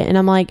defend it. And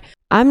I'm like,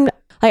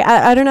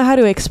 I don't know how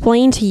to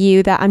explain to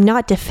you that I'm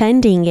not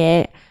defending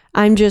it.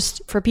 I'm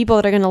just, for people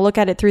that are going to look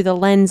at it through the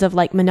lens of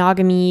like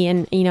monogamy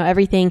and, you know,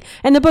 everything.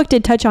 And the book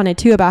did touch on it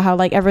too, about how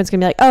like everyone's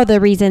going to be like, oh,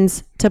 the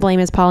reasons to blame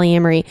is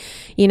polyamory,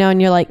 you know,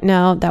 and you're like,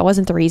 no, that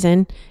wasn't the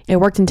reason. It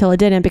worked until it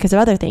didn't because of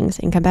other things,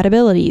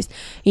 incompatibilities,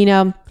 you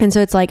know? And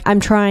so it's like, I'm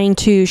trying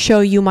to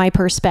show you my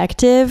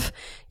perspective,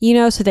 you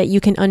know, so that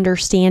you can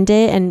understand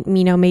it and,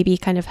 you know, maybe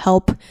kind of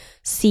help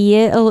see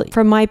it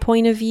from my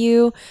point of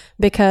view,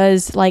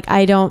 because like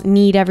I don't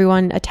need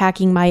everyone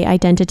attacking my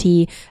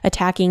identity,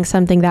 attacking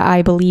something that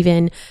I believe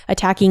in,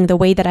 attacking the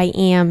way that I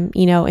am,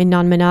 you know, in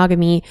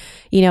non-monogamy,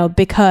 you know,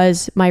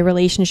 because my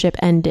relationship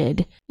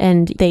ended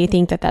and they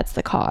think that that's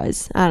the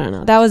cause. I don't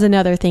know. That was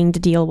another thing to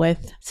deal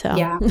with. So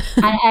yeah,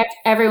 and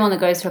everyone that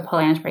goes through a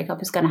polyamorous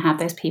breakup is going to have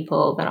those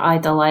people that are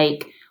either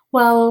like,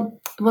 well,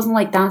 it wasn't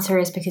like that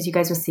serious because you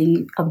guys were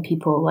seeing other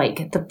people,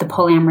 like the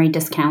polyamory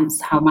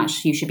discounts how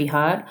much you should be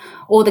heard,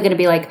 or they're going to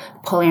be like,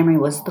 polyamory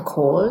was the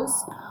cause.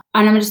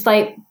 And I'm just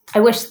like, I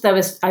wish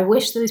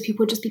those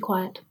people would just be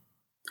quiet.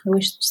 I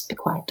wish just be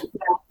quiet.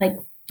 Like,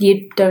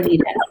 you don't need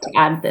to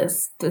add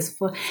this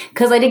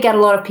because I did get a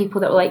lot of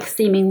people that were like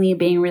seemingly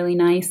being really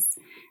nice,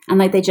 and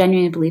like they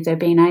genuinely believe they're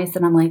being nice,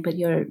 and I'm like, but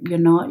you're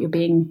not. You're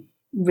being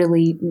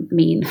really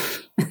mean.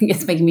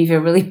 It's making me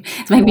feel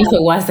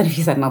worse than if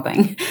you said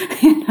nothing.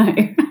 You know?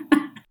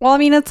 Well, I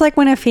mean, it's like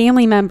when a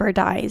family member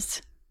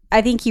dies.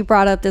 I think you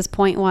brought up this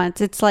point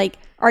once. It's like,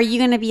 are you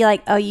going to be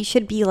like, oh, you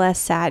should be less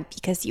sad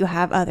because you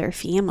have other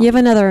family? you have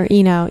another,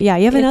 you know, you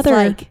have another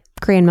like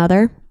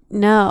grandmother.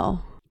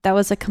 No, that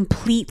was a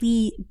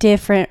completely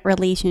different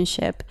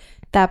relationship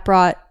that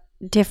brought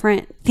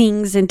different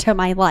things into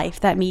my life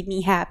that made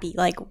me happy.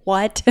 Like,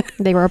 what?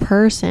 They were a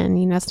person,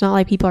 you know, it's not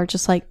like people are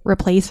just like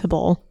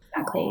replaceable.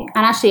 Exactly.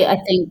 And actually, I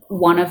think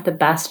one of the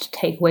best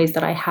takeaways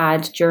that I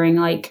had during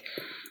like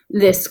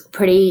this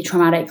pretty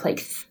traumatic, like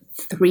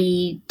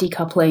 3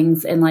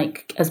 decouplings in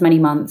like as many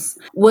months,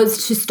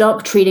 was to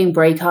stop treating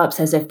breakups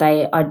as if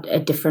they are a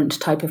different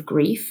type of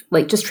grief.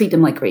 Like, just treat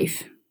them like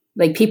grief.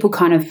 Like, people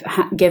kind of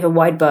give a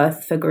wide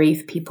berth for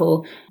grief.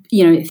 People,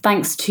 you know,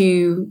 thanks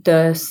to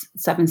the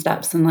 7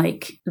 steps and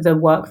like the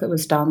work that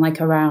was done like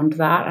around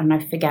that, and I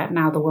forget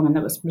now the woman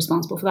that was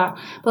responsible for that,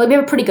 but like we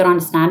have a pretty good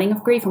understanding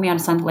of grief, and we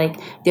understand like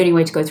the only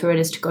way to go through it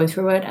is to go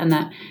through it, and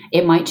that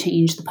it might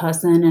change the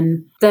person,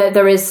 and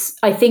there is,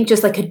 I think,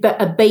 just like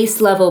a base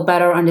level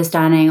better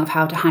understanding of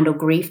how to handle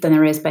grief than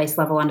there is base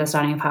level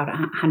understanding of how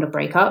to handle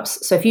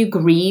breakups. So if you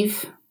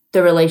grieve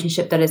the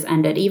relationship that has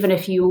ended, even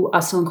if you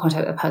are still in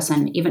contact with a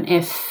person, even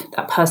if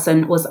that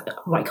person was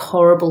like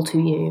horrible to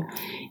you,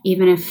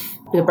 even if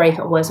the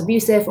breakup was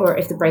abusive or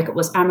if the breakup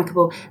was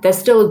amicable, there's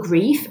still a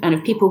grief. And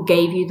if people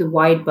gave you the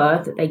wide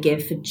berth that they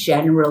give for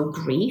general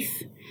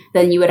grief,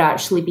 then you would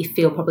actually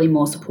feel probably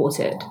more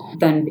supported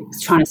than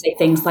trying to say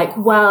things like,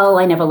 well,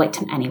 I never liked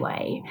him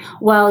anyway.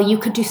 Well, you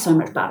could do so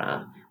much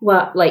better.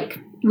 Well, like,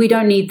 we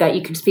don't need that.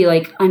 You could just be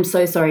like, I'm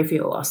so sorry for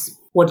your loss.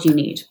 What do you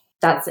need?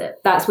 That's it.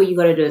 That's what you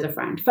got to do as a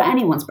friend for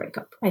anyone's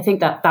breakup. I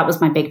think that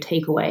was my big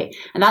takeaway.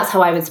 And that's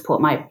how I would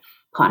support my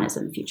partners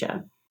in the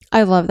future.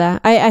 I love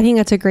that. I think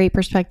that's a great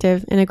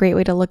perspective and a great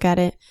way to look at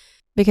it.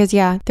 Because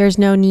yeah, there's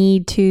no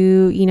need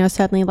to, you know,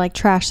 suddenly like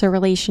trash the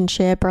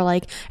relationship or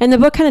like, and the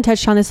book kind of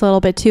touched on this a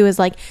little bit too, is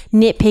like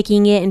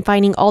nitpicking it and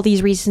finding all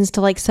these reasons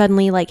to like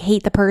suddenly like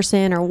hate the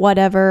person or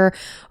whatever,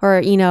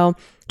 or, you know,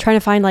 trying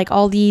to find like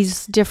all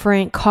these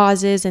different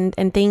causes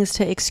and things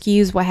to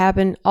excuse what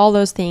happened, all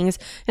those things.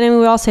 And I mean,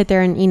 we all sit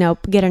there and, you know,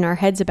 get in our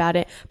heads about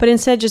it, but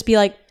instead just be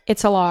like,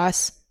 it's a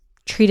loss,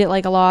 treat it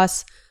like a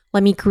loss.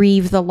 Let me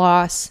grieve the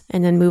loss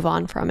and then move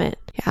on from it.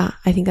 Yeah,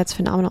 I think that's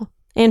phenomenal.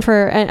 And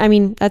I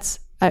mean, that's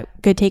a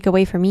good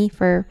takeaway for me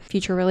for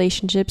future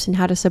relationships and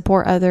how to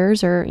support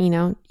others, or, you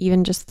know,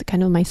 even just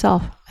kind of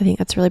myself. I think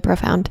that's really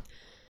profound.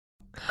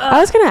 I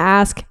was going to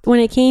ask, when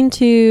it came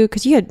to,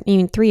 because you had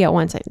 3 at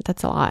once,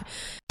 that's a lot.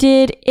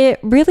 Did it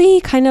really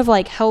kind of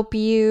like help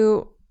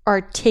you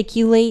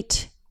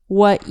articulate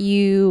what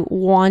you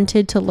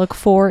wanted to look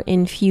for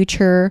in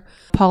future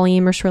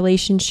polyamorous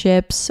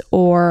relationships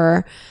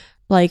or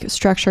like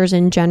structures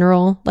in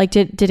general? Like,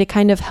 did it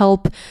kind of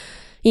help,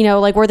 you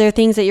know, like, were there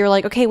things that you're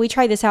like, okay, we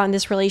tried this out in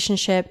this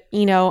relationship,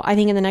 you know, I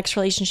think in the next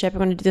relationship, I'm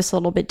going to do this a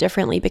little bit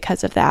differently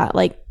because of that?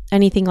 Like,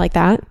 anything like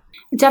that?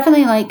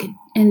 Definitely, like,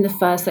 in the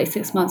first, like,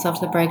 6 months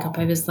after the breakup,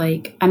 I was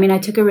like, I mean, I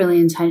took a really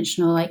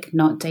intentional, like,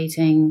 not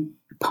dating,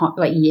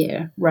 like,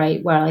 year,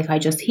 right? Where, like, I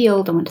just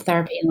healed and went to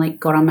therapy and, like,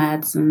 got on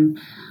meds and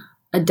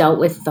I dealt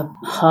with the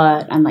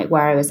hurt and, like,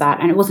 where I was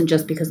at. And it wasn't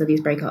just because of these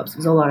breakups. It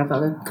was a lot of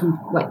other,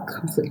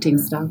 conflicting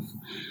stuff.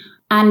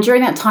 And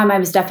during that time, I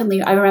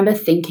remember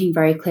thinking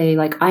very clearly,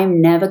 like,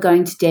 I'm never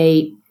going to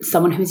date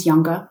someone who's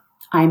younger.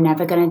 I'm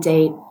never going to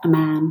date a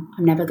man.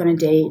 I'm never going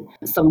to date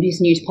someone who's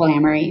new to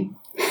polyamory.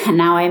 And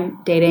now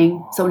I'm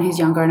dating someone who's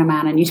younger and a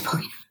man and new to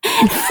polyamory.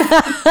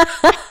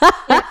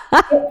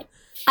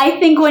 I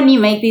think when you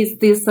make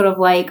these sort of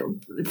like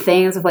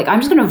things of like, I'm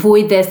just going to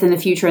avoid this in the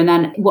future, and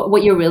then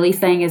what you're really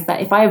saying is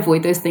that if I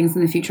avoid those things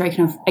in the future, I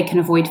can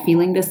avoid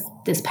feeling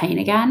this pain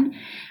again.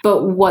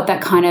 But what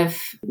that kind of,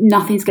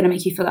 nothing's going to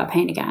make you feel that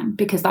pain again,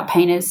 because that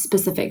pain is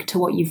specific to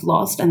what you've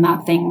lost, and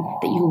that thing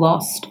that you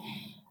lost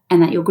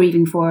and that you're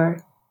grieving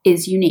for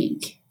is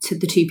unique to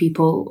the 2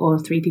 people or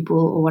 3 people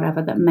or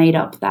whatever that made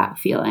up that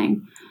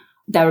feeling.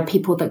 There are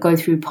people that go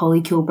through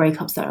polycule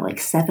breakups that are like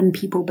 7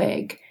 people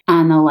big,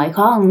 and they're like,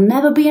 oh, I'll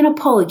never be in a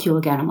polycule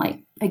again. I'm like,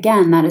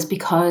 again, that is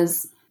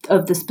because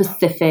of the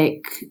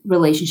specific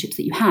relationships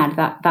that you had.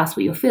 That's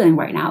what you're feeling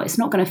right now. It's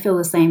not going to feel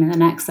the same in the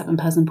next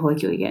 7-person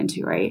polycule you get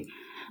into, right?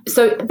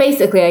 So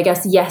basically, I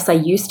guess, yes, I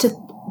used to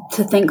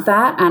think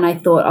that, and I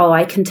thought, oh,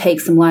 I can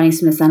take some learnings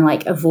from this and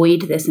like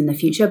avoid this in the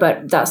future,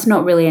 but that's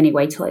not really any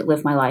way to like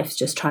live my life.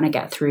 Just trying to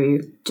get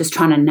through, just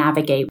trying to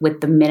navigate with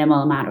the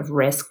minimal amount of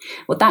risk.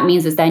 What that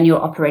means is then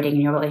you're operating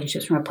in your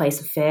relationships from a place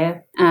of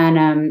fear.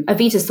 And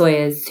Avita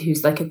Sawyers,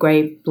 who's like a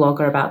great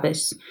blogger about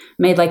this,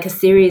 made like a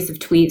series of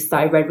tweets that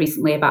I read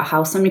recently about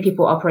how so many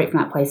people operate from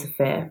that place of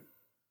fear.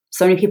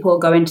 So many people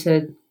go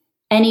into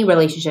any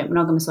relationship,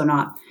 monogamous or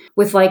not,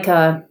 with like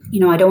I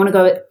don't want to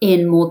go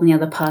in more than the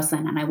other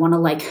person, and I want to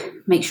like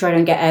make sure I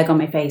don't get egg on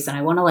my face, and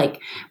I want to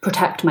like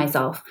protect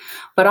myself.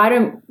 But I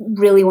don't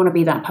really want to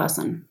be that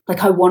person.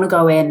 Like I want to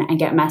go in and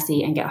get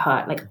messy and get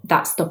hurt. Like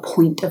that's the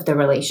point of the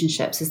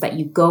relationships, is that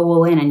you go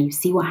all in and you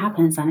see what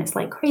happens, and it's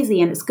like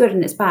crazy and it's good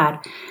and it's bad.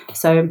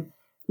 So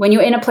when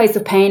you're in a place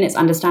of pain, it's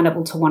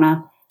understandable to want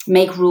to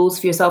make rules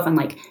for yourself and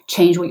like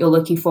change what you're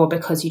looking for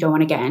because you don't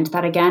want to get into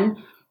that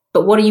again.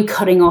 But what are you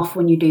cutting off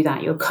when you do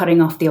that? You're cutting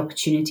off the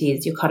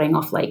opportunities. You're cutting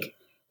off like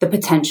the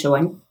potential.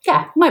 And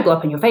yeah, it might blow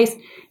up in your face.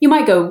 You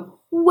might go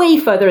way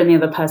further than the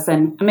other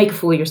person and make a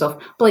fool of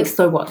yourself. But like,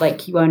 so what?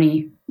 Like you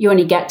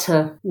only get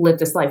to live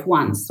this life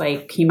once.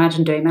 Like, can you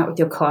imagine doing that with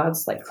your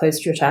cards like close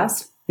to your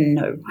chest?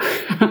 No.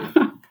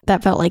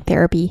 That felt like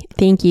therapy.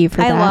 Thank you for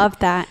that. I love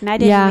that. And I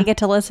didn't even get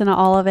to listen to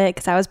all of it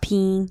because I was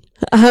peeing.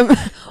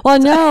 Well,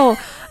 no,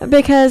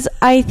 because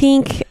I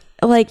think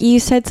like you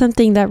said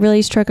something that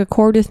really struck a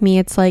chord with me.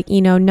 It's like,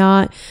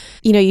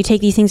 you take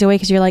these things away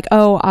because you're like,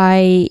 oh,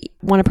 I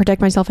want to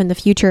protect myself in the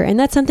future. And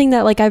that's something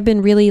that like I've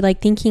been really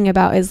like thinking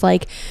about is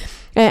like,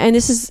 and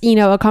this is,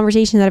 a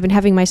conversation that I've been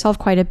having myself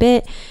quite a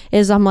bit,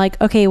 is I'm like,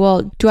 okay,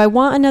 well, do I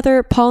want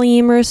another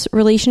polyamorous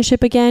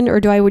relationship again? Or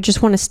do I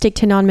just want to stick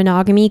to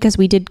non-monogamy because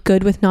we did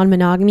good with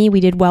non-monogamy? We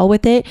did well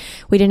with it.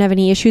 We didn't have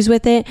any issues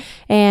with it.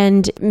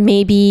 And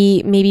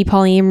maybe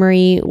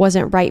polyamory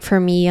wasn't right for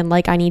me. And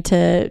like, I need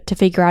to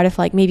figure out if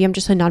like, maybe I'm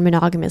just a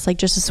non-monogamous, like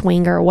just a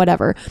swinger or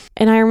whatever.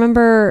 And I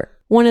remember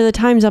one of the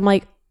times I'm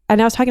like,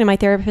 and I was talking to my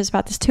therapist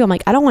about this too. I'm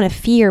like, I don't want to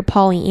fear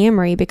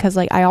polyamory because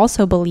like, I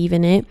also believe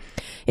in it.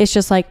 It's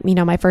just like,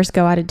 my first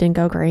go at it didn't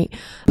go great,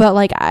 but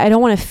like, I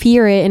don't want to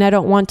fear it. And I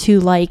don't want to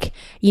like,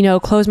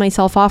 close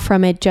myself off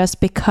from it just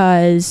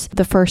because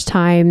the first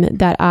time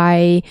that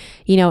I,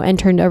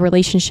 entered a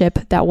relationship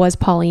that was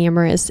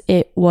polyamorous,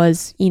 it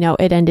was,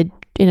 it ended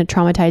in a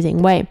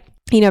traumatizing way,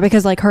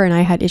 because like her and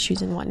I had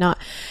issues and whatnot.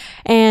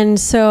 And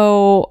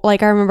so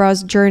like, I remember I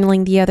was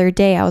journaling the other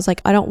day. I was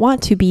like, I don't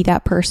want to be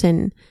that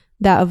person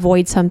that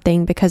avoid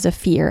something because of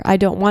fear. I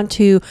don't want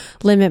to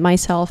limit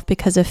myself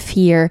because of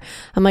fear.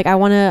 I'm like, I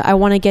want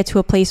to get to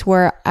a place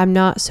where I'm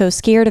not so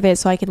scared of it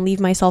so I can leave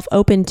myself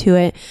open to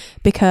it,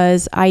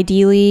 because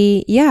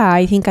ideally, yeah,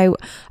 I think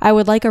I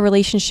would like a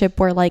relationship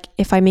where like,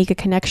 if I make a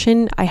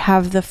connection, I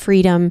have the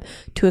freedom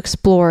to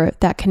explore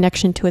that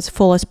connection to its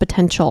fullest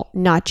potential,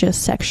 not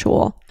just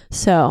sexual.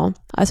 So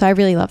I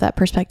really love that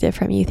perspective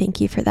from you. Thank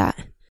you for that.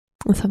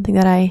 It's something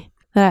that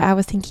I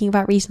was thinking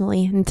about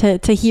recently, and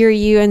to hear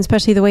you, and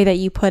especially the way that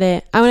you put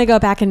it, I want to go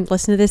back and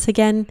listen to this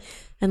again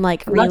and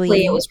like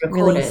really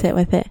sit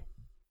with it.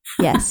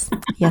 Yes.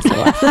 Yes, it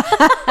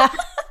was.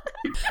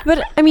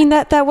 But I mean,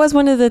 that was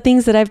one of the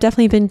things that I've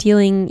definitely been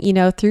dealing,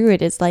 through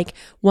it, is like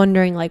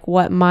wondering like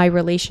what my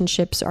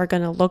relationships are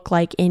going to look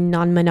like in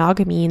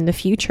non-monogamy in the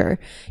future,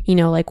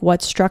 like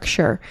what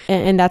structure.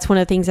 And that's one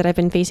of the things that I've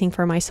been facing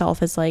for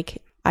myself, is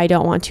like, I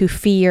don't want to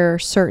fear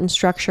certain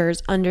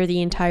structures under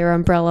the entire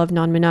umbrella of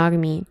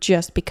non-monogamy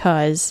just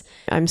because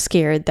I'm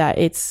scared that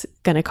it's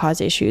going to cause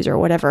issues or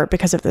whatever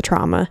because of the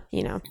trauma,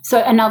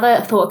 So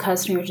another thought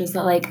occurs to me, which is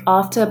that like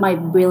after my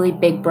really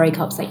big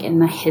breakups, like in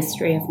the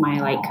history of my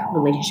like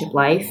relationship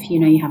life,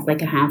 you have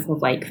like a handful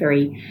of like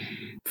very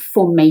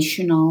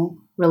formational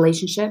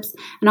relationships.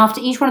 And after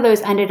each one of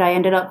those ended, I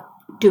ended up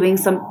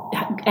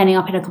ending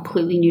up in a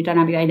completely new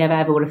dynamic I never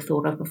ever would have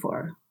thought of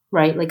before.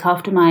 Right? Like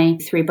after my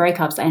 3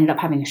 breakups, I ended up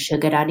having a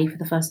sugar daddy for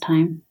the first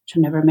time, which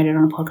I've never admitted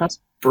on a podcast,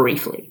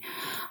 briefly.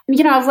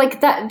 I was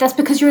like, that's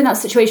because you're in that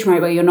situation, right,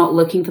 where you're not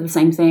looking for the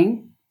same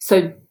thing.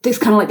 So this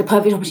kind of like the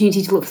perfect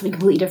opportunity to look for something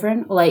completely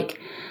different. Like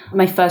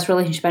my first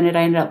relationship ended,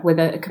 I ended up with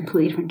a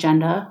completely different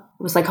gender.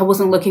 It was like I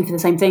wasn't looking for the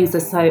same things,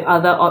 so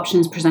other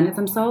options presented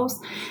themselves.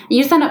 And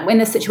you just end up in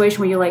this situation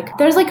where you're like,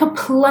 there's like a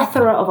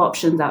plethora of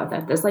options out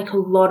there. There's like a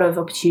lot of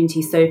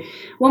opportunities. So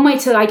one way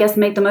to, I guess,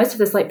 make the most of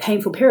this like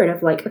painful period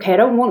of like, okay, I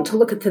don't want to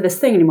look at this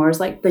thing anymore, is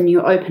like, then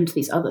you're open to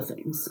these other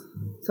things.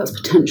 So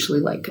that's potentially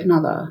like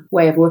another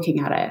way of looking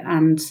at it.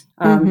 And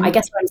I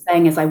guess what I'm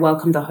saying is I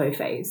welcome the hoe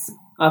phase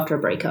after a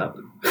breakup.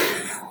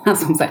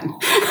 That's what I'm saying.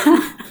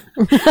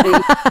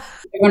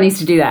 Everyone needs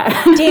to do that.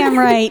 Damn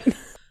right.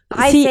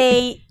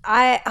 I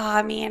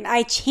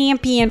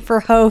champion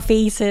for hoe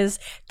faces.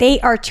 They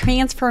are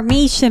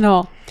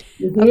transformational.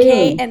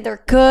 Okay, and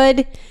they're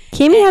good.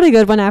 Kimmy had a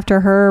good one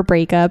after her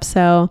breakup,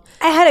 so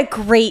I had a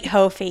great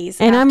hoe phase.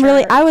 And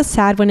I was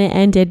sad when it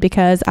ended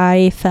because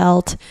I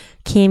felt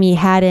Kimmy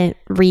hadn't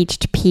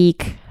reached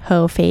peak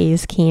hoe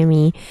phase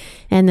Kimmy.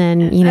 And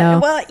then,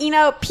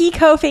 peak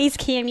hoe phase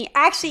Kimmy.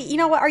 Actually, you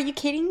know what? Are you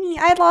kidding me?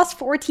 I lost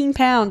 14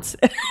 pounds.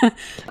 Well,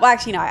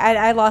 actually, no.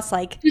 I lost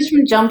like... Just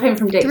from jumping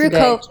from day to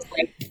day.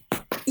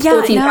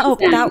 Yeah, no,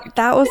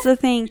 that was the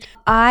thing.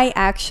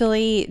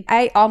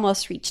 I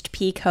almost reached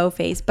peak hoe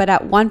phase, but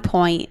at one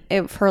point,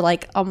 for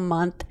like a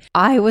month,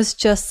 I was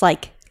just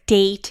like,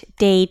 date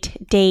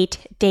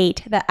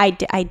that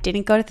I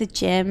didn't go to the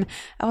gym.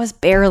 I was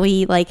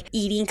barely like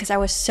eating because I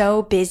was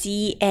so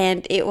busy,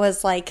 and it was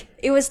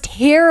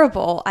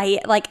terrible.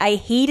 I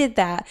hated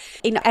that.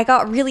 I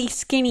got really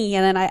skinny,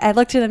 and then I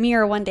looked in the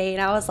mirror one day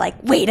and I was like,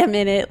 wait a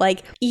minute,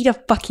 like eat a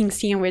fucking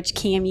sandwich,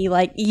 Cammie.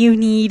 Like you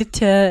need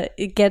to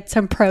get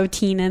some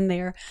protein in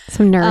there,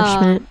 some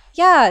nourishment.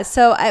 Yeah.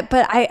 So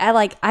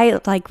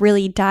I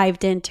really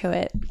dived into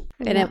it.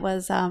 And it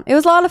was a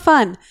lot of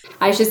fun.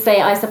 I should say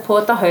I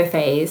support the hoe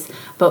phase,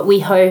 but we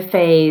hoe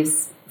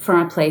phase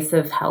from a place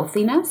of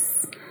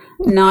healthiness,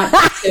 not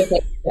to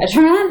like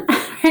detriment,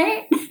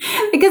 right?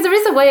 Because there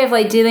is a way of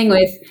like dealing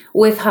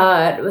with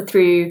hurt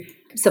through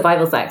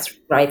survival sex,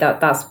 right?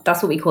 That's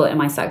what we call it in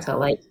my sector.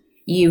 Like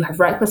you have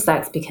reckless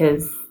sex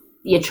because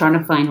you're trying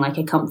to find like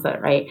a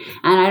comfort, right?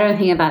 And I don't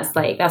think that's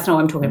not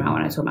what I'm talking about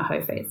when I talk about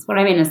hoe phase. What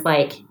I mean is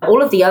like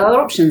all of the other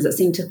options that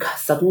seem to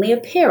suddenly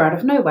appear out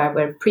of nowhere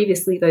where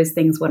previously those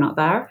things were not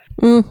there.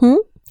 Mm-hmm.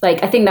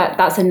 Like I think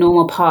that's a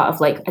normal part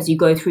of like as you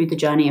go through the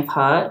journey of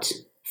hurt.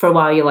 For a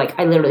while, you're like,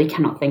 I literally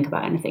cannot think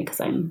about anything because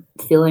I'm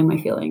feeling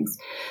my feelings.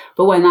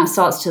 But when that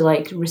starts to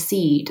like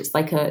recede, it's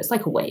like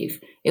a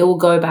wave. It will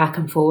go back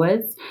and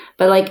forwards,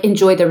 but like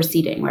enjoy the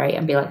receding, right?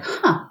 And be like,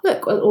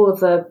 look, all of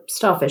the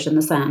starfish in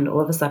the sand all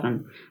of a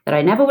sudden that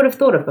I never would have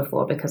thought of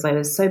before because I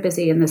was so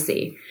busy in the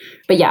sea.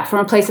 But yeah, from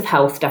a place of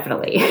health,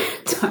 definitely.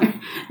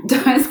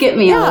 don't skip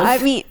me off.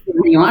 I mean,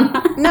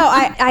 no,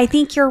 I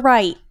think you're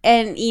right.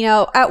 And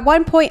at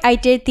one point I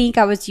did think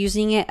I was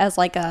using it as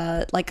like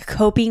a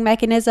coping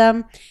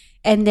mechanism.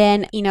 And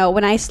then,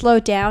 when I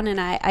slowed down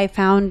and I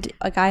found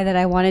a guy that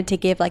I wanted to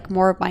give like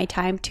more of my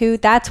time to,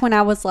 that's when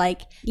I was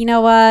like, you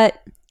know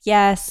what?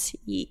 Yes,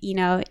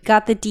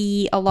 got the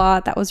D a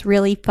lot. That was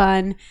really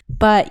fun.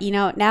 But,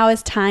 now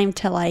it's time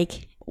to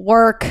like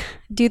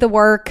do the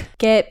work,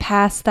 get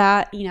past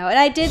that, and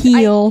I did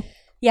heal.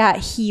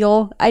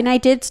 Heal. And I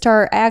did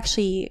start,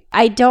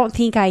 I don't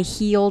think I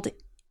healed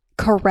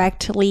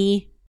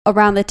correctly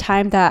around the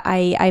time that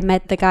I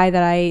met the guy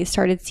that I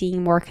started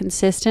seeing more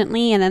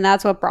consistently. And then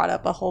that's what brought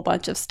up a whole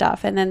bunch of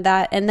stuff. And then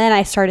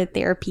I started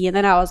therapy. And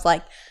then I was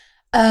like,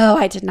 oh,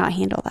 I did not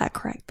handle that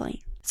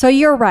correctly. So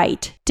you're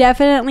right.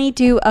 Definitely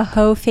do a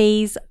hoe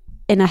phase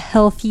in a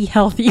healthy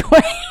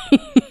way.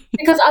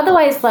 Because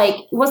otherwise, like,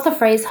 what's the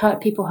phrase, hurt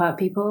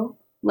people?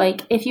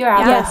 Like, if you're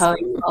out there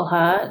hoeing, you will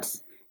hurt.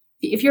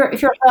 If you're a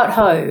hurt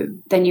hoe,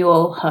 then you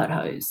all hurt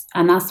hoes.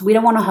 And we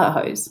don't want to hurt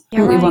hoes.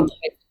 You're we right. want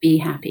to be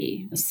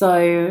happy.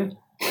 So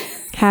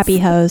happy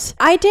hoes.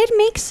 I did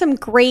make some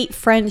great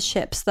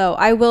friendships though.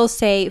 I will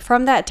say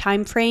from that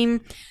time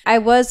frame, I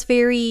was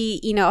very,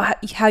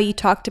 how you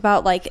talked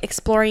about like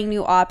exploring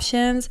new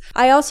options.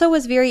 I also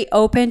was very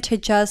open to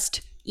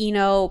just,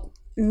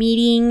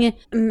 meeting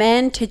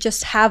men to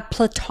just have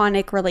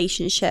platonic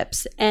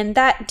relationships. And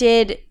that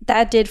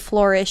did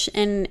flourish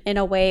in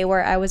a way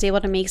where I was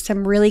able to make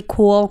some really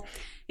cool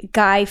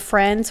guy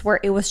friends where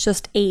it was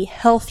just a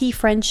healthy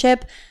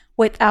friendship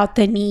without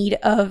the need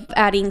of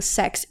adding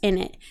sex in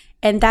it.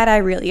 And that I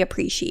really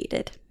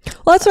appreciated.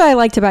 Well, that's what I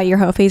liked about your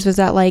hoe phase was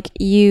that like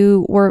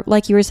you were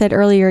said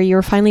earlier, you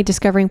were finally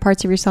discovering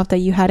parts of yourself that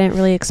you hadn't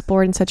really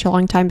explored in such a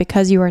long time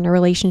because you were in a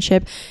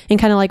relationship. And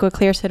kind of like what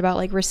Claire said about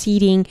like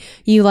receding,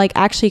 you like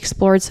actually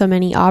explored so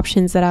many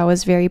options that I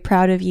was very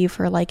proud of you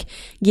for like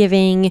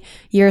giving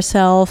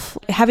yourself,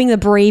 having the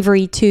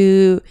bravery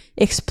to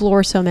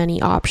explore so many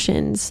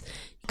options.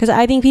 Because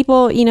I think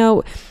people,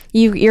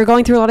 you're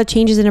going through a lot of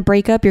changes in a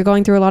breakup. You're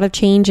going through a lot of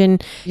change in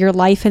your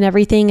life and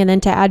everything. And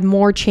then to add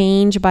more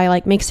change by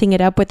like mixing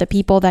it up with the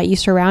people that you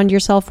surround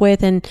yourself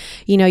with and,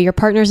 you know, your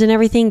partners and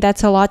everything,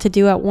 that's a lot to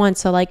do at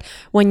once. So like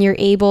when you're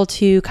able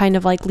to kind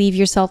of like leave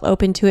yourself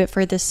open to it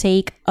for the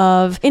sake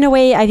of, in a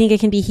way, I think it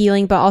can be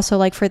healing, but also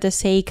like for the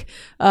sake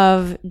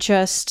of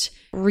just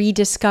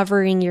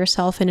rediscovering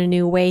yourself in a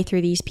new way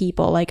through these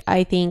people. Like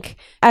I think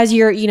as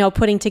you're, you know,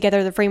 putting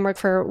together the framework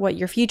for what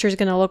your future is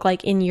going to look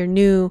like in your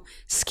new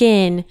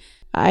skin,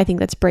 I think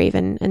that's brave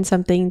and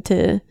something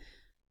to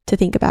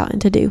think about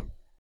and to do.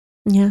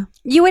 Yeah.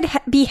 You would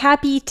be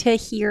happy to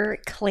hear,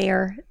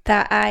 Claire,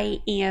 that I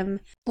am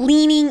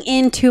leaning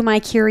into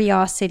my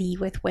curiosity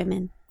with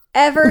women.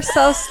 Ever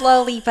so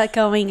slowly, but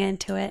going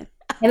into it.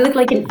 I look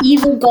like an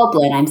evil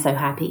goblin. I'm so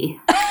happy.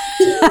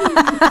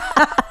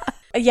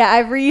 Yeah,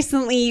 I've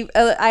recently,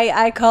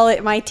 I call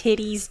it my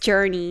titties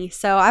journey.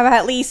 So I'm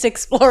at least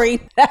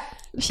exploring that.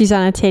 She's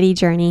on a titty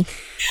journey.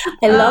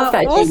 I love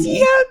that. We'll see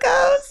how it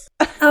goes.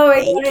 Oh,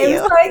 Thank you. I'm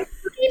so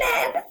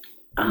excited.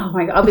 Oh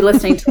my God. I'll be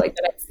listening to like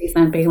the next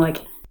season and being like,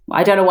 well,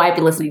 I don't know why I'd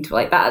be listening to it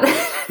like that.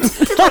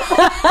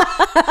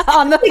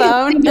 On the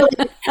phone.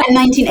 A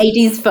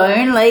 1980s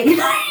phone. Like,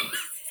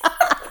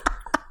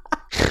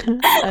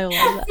 I love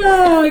that.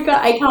 oh my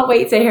God. I can't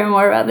wait to hear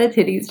more about the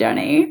titties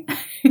journey.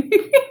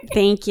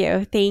 Thank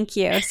you.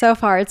 So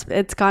far,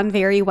 it's gone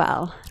very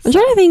well. I'm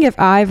trying to think if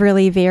I've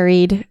really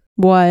varied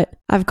what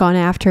I've gone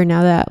after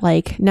now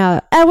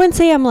I wouldn't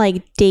say I'm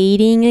like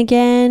dating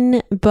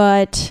again,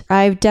 but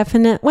I've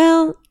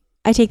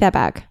I take that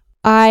back.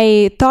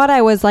 I thought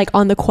I was like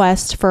on the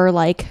quest for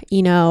like,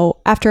 you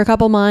know, after a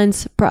couple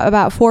months,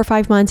 about 4 or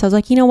 5 months, I was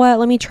like, you know what,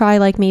 let me try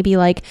like maybe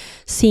like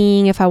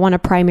seeing if I want a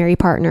primary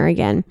partner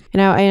again.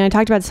 And I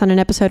talked about this on an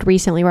episode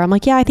recently where I'm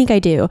like, yeah, I think I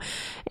do.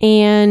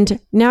 And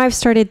now I've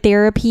started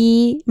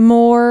therapy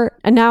more.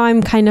 And now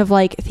I'm kind of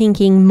like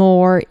thinking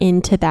more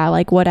into that,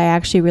 like what I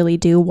actually really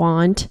do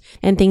want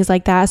and things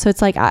like that. So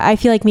it's like, I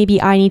feel like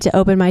maybe I need to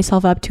open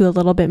myself up to a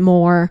little bit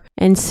more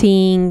and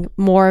seeing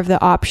more of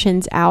the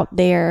options out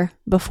there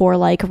before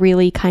like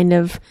really kind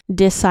of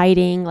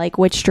deciding like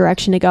which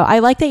direction to go. I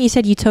like that you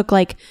said you took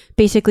like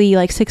basically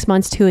like 6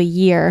 months to a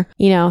year.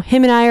 You know,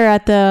 him and I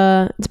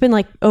are it's been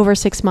like over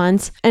 6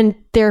 months, and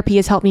therapy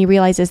has helped me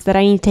realize this, that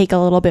I need to take a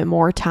little bit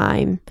more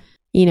time,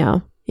 you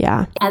know?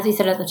 Yeah. As you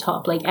said at the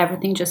top, like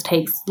everything just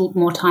takes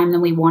more time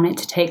than we want it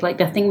to take. Like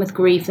the thing with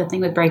grief, the thing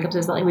with breakups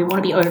is that like we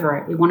want to be over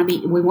it. We want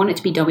it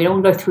to be done. We don't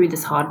want to go through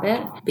this hard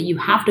bit, but you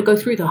have to go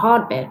through the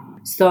hard bit.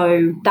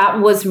 So that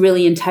was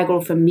really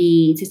integral for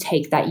me to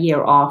take that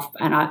year off.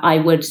 And I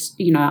would,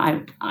 you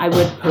know, I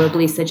would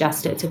probably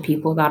suggest it to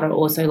people that are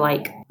also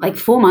like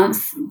 4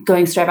 months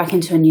going straight back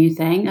into a new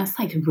thing. That's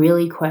like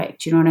really quick.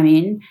 Do you know what I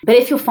mean? But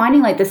if you're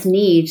finding like this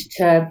need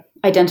to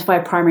identify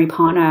a primary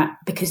partner,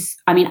 because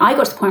I mean, I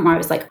got to the point where I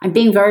was like, I'm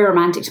being very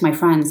romantic to my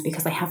friends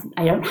because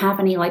I don't have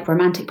any like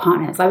romantic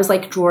partners. I was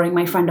like drawing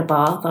my friend a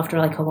bath after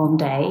like a long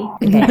day.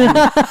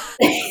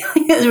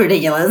 It's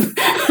ridiculous.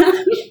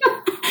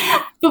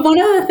 But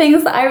one of the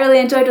things that I really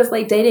enjoyed was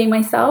like dating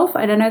myself.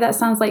 I don't know, that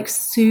sounds like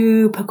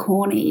super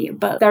corny,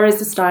 but there is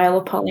a style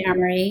of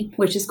polyamory,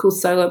 which is called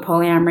solo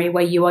polyamory,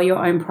 where you are your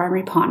own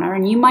primary partner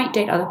and you might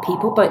date other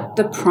people, but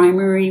the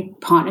primary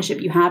partnership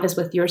you have is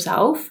with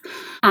yourself.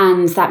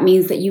 And that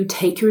means that you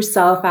take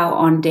yourself out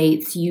on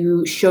dates,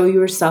 you show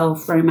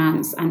yourself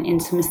romance and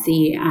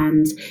intimacy,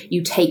 and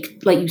you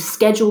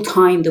schedule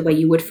time the way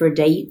you would for a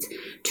date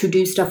to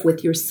do stuff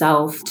with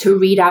yourself, to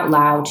read out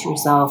loud to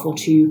yourself, or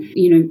to,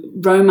 you know,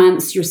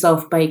 romance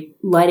yourself by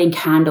lighting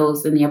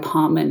candles in the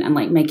apartment and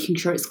like making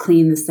sure it's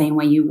clean the same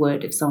way you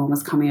would if someone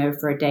was coming over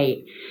for a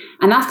date.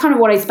 And that's kind of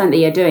what I spent the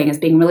year doing, is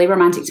being really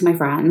romantic to my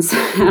friends,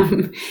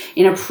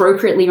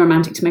 inappropriately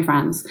romantic to my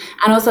friends,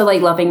 and also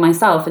like loving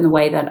myself in the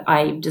way that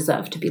I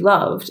deserve to be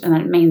loved. And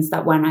that means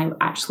that when I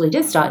actually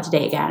did start to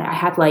date again, I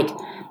had like,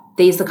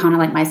 these are kind of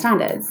like my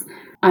standards.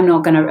 I'm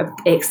not going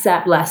to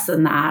accept less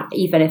than that,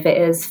 even if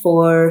it is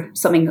for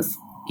something that's,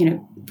 you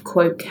know,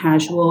 quote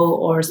casual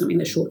or something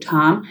that's short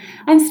term.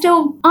 I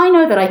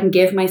know that I can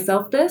give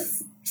myself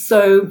this.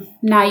 So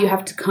now you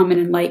have to come in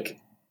and like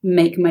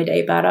make my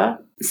day better.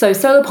 So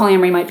solo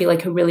polyamory might be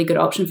like a really good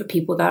option for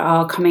people that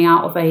are coming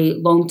out of a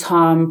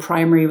long-term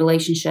primary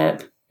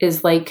relationship,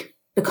 is like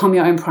become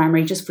your own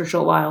primary just for a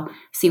short while,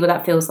 see what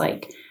that feels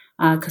like.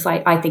 Because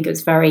I think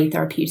it's very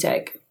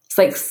therapeutic. It's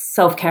like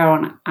self-care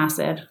on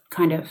acid,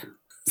 kind of.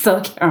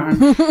 Self-care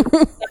on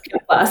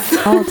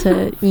plus. All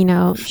to, you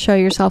know, show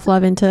yourself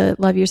love and to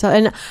love yourself.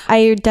 And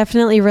I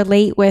definitely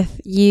relate with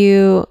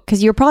you,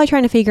 because you're probably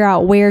trying to figure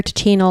out where to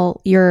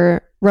channel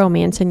your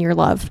romance and your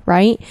love,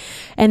 right?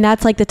 And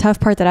that's like the tough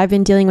part that I've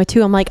been dealing with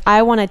too. I'm like,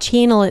 I want to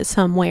channel it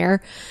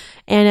somewhere,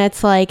 and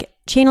it's like,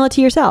 channel it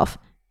to yourself.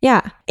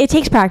 Yeah, it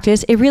takes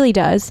practice. It really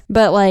does.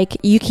 But like,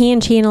 you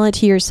can channel it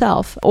to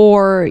yourself,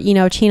 or, you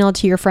know, channel it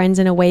to your friends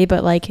in a way,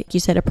 but like you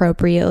said,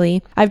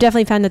 appropriately. I've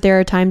definitely found that there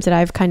are times that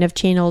I've kind of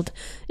channeled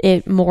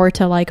it more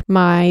to like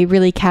my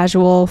really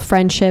casual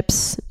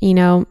friendships, you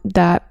know,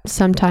 that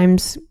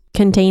sometimes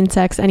contain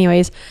sex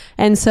anyways.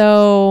 And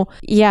so,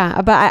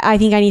 yeah, but I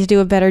think I need to do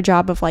a better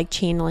job of like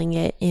channeling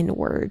it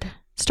inward.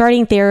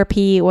 Starting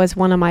therapy was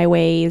one of my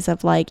ways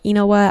of like, you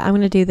know what, I'm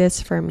going to do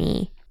this for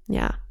me.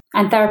 Yeah.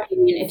 And therapy,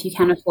 if you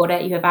can afford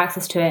it, you have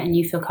access to it and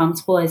you feel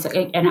comfortable, is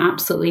an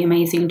absolutely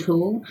amazing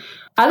tool.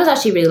 I was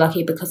actually really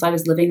lucky because I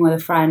was living with a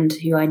friend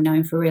who I'd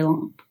known for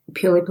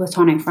purely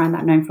platonic friend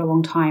that I've known for a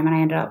long time. And I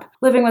ended up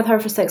living with her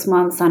for 6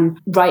 months. And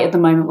right at the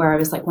moment where I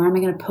was like, where am I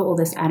going to put all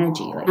this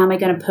energy? Like, how am I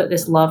going to put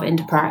this love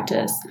into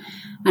practice?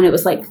 And it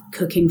was like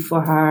cooking for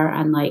her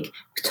and like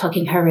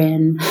tucking her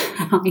in.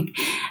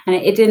 And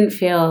it didn't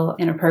feel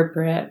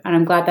inappropriate. And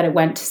I'm glad that it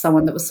went to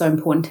someone that was so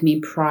important to me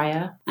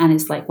prior. And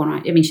is like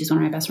she's one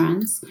of my best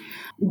friends.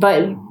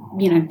 But,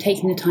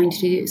 taking the time to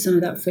do some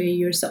of that for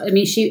yourself.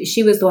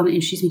 She was the one that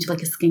introduced me to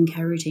like a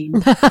skincare routine.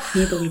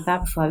 Can you believe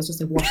that? Before I was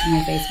just like washing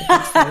my face with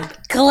like soap.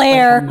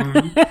 Claire.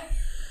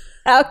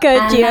 How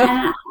could you?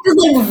 And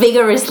just like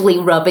vigorously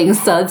rubbing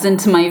suds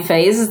into my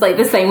face. It's like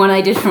the same one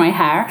I did for my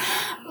hair.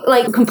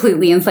 Like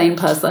completely insane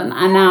person.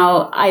 And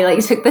now I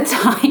like took the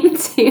time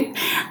to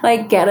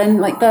like get in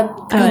like the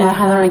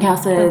hyaluronic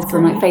acids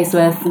and like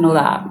facelifts and all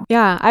that.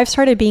 Yeah, I've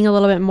started being a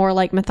little bit more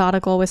like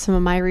methodical with some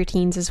of my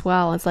routines as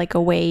well. It's like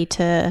a way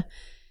to,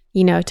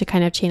 to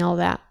kind of channel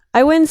that.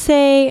 I wouldn't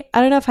say,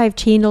 I don't know if I've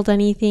channeled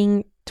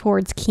anything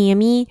towards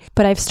Cami,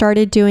 but I've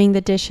started doing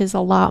the dishes a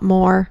lot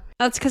more.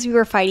 That's because we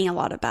were fighting a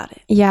lot about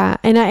it. Yeah,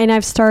 and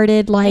I've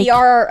started like... We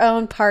are our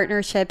own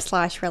partnership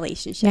 /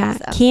 relationship. Yeah,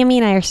 so. Cami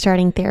and I are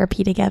starting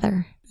therapy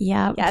together.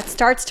 Yeah. Yeah, it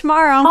starts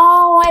tomorrow.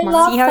 Oh, I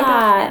love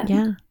that.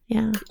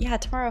 Yeah. Yeah,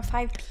 tomorrow,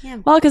 5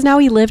 p.m. Well, because now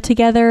we live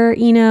together,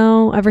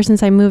 ever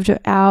since I moved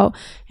out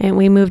and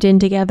we moved in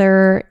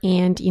together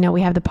and,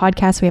 we have the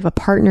podcast, we have a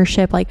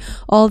partnership, like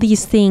all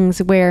these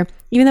things where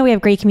even though we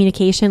have great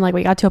communication, like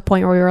we got to a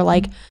point where we were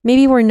like,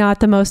 maybe we're not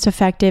the most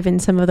effective in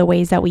some of the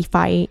ways that we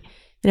fight.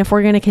 And if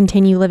we're going to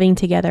continue living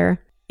together,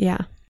 yeah.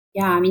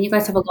 Yeah, you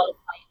guys have a lot of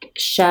like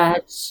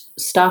shared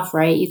stuff,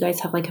 right? You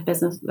guys have like a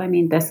business.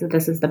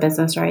 This is the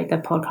business, right? The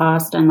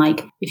podcast, and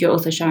like if you're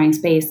also sharing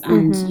space,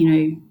 and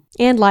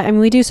and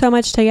we do so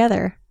much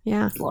together.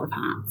 Yeah, it's a lot of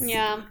hats.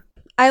 Yeah,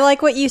 I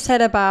like what you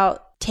said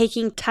about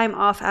taking time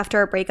off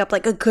after a breakup,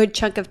 like a good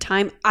chunk of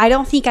time. I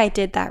don't think I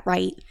did that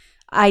right.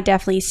 I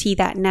definitely see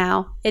that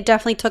now. It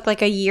definitely took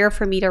like a year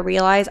for me to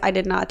realize I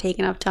did not take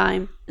enough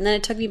time. And then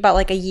it took me about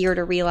like a year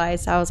to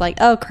realize I was like,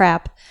 oh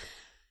crap.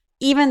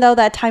 Even though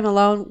that time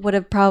alone would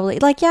have probably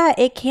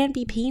it can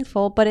be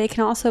painful, but it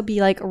can also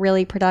be like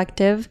really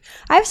productive.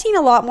 I've seen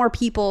a lot more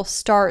people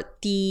start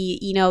the,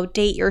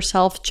 date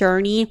yourself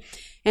journey.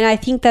 And I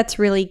think that's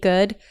really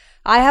good.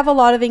 I have a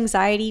lot of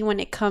anxiety when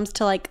it comes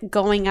to like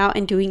going out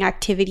and doing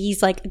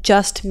activities like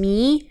just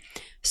me.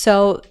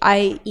 So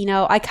I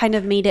kind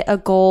of made it a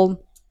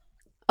goal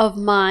of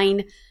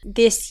mine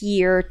this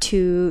year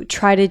to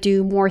try to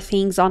do more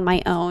things on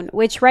my own,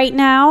 which right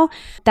now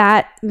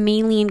that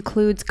mainly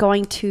includes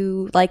going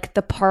to like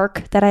the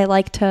park that I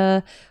like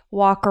to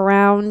walk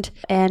around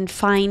and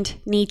find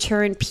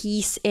nature and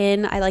peace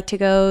in. I like to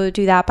go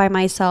do that by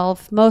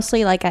myself,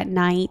 mostly like at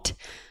night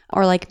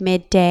or like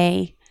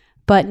midday.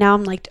 But now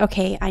I'm like,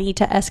 okay, I need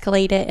to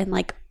escalate it and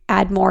like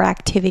add more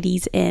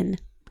activities in.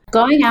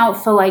 Going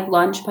out for like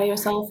lunch by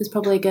yourself is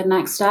probably a good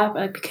next step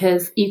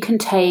because you can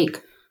take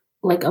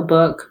like a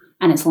book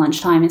and it's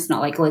lunchtime. It's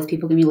not like all these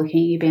people going to be looking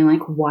at you being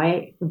like,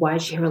 why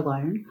is she here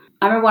alone?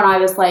 I remember when I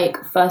was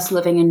like first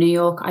living in New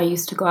York, I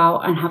used to go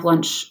out and have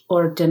lunch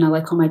or dinner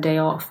like on my day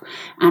off.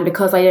 And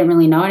because I didn't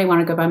really know anyone,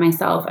 to go by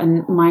myself.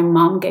 And my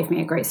mom gave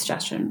me a great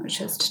suggestion,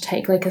 which is to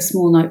take like a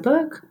small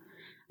notebook.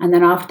 And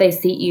then after they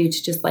seat you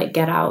to just like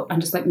get out and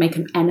just like make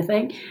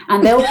anything.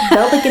 And they'll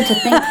begin to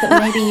think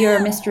that maybe you're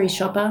a mystery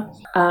shopper,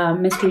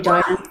 mystery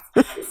diner.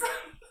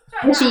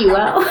 Wish you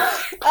well.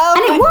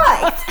 And it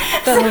worked.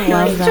 So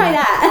try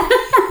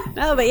that.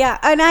 No, but yeah.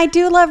 And I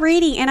do love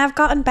reading and I've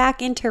gotten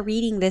back into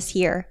reading this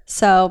year.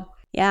 So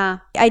yeah,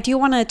 I do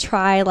want to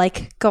try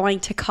like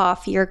going to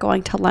coffee or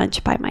going to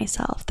lunch by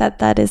myself.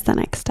 That is the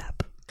next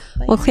step.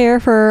 Well, Claire,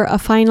 for a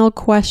final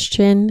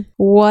question,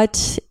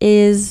 what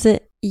is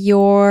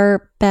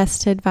your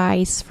best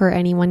advice for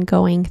anyone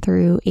going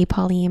through a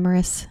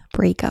polyamorous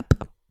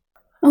breakup?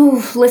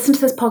 Oh, listen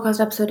to this podcast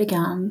episode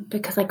again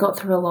because I got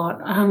through a lot.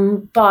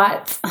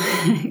 But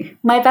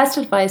my best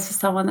advice for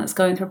someone that's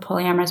going through a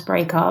polyamorous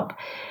breakup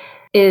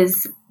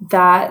is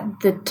that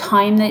the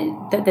time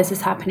that this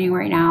is happening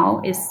right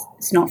now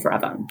it's not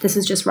forever. This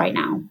is just right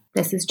now.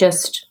 This is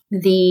just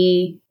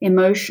the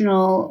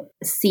emotional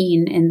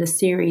scene in the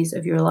series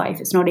of your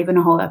life. It's not even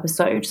a whole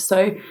episode.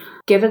 So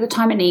give it the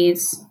time it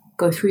needs.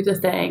 Go through the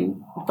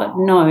thing, but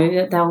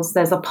know that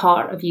there's a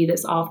part of you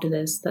that's after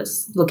this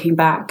that's looking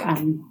back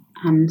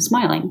and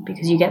smiling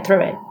because you get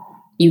through it.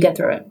 You get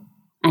through it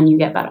and you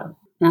get better.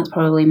 And that's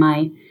probably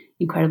my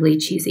incredibly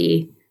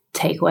cheesy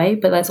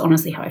takeaway, but that's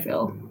honestly how I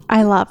feel.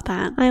 I love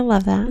that.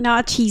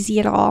 Not cheesy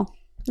at all.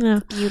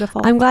 No.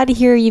 Beautiful. I'm glad to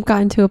hear you've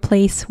gotten to a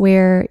place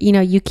where,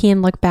 you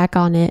can look back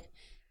on it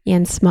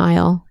and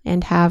smile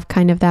and have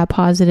kind of that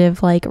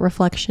positive like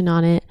reflection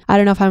on it. I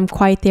don't know if I'm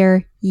quite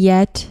there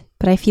yet,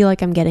 but I feel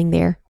like I'm getting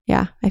there.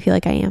 Yeah, I feel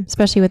like I am,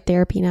 especially with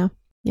therapy now.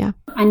 Yeah.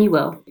 And you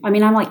will. I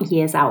mean, I'm like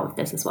years out of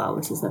this as well.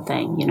 This is the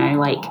thing, you know,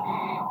 like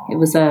it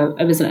was an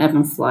ebb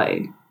and flow.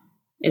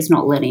 It's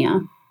not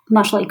linear,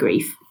 much like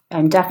grief.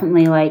 I'm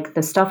definitely like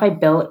the stuff I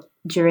built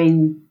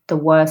during the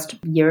worst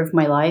year of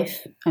my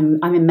life. I'm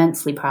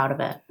immensely proud of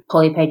it.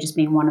 Polly Pages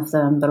being one of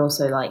them, but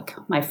also like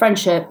my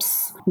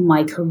friendships,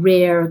 my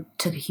career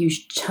took a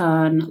huge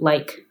turn.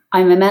 Like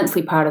I'm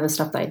immensely proud of the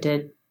stuff that I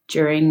did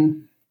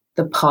during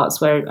the parts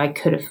where I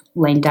could have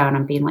lain down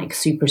and been like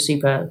super,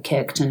 super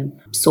kicked and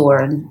sore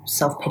and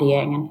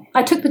self-pitying. And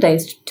I took the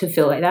days to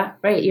feel like that,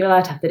 right? You're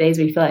allowed to have the days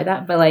where you feel like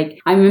that. But like,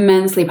 I'm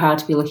immensely proud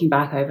to be looking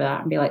back over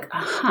that and be like,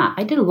 aha,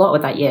 I did a lot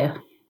with that year.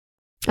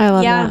 I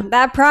love that.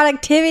 That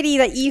productivity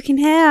that you can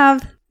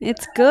have.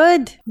 It's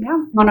good. Yeah.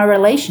 On a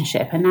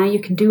relationship. And now you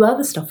can do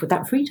other stuff with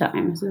that free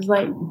time. So it's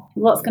like,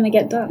 lots going to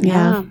get done.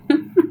 Yeah.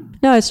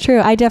 No, it's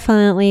true. I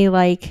definitely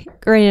like,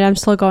 granted, I'm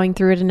still going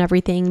through it and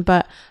everything,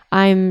 but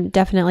I'm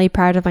definitely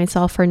proud of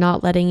myself for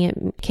not letting it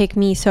kick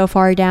me so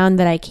far down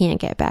that I can't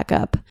get back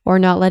up, or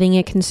not letting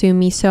it consume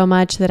me so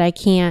much that I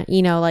can't,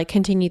 you know, like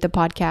continue the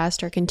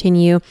podcast or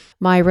continue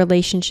my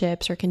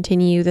relationships or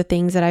continue the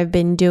things that I've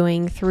been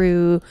doing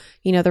through,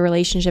 you know, the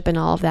relationship and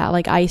all of that.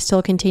 Like I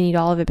still continued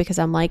all of it because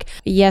I'm like,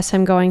 yes,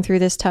 I'm going through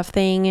this tough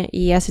thing.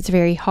 Yes, it's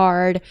very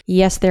hard.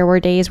 Yes, there were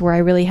days where I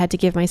really had to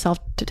give myself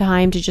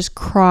time to just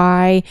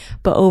cry.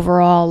 But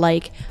overall,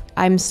 like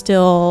I'm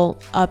still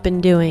up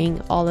and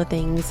doing all the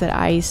things that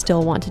I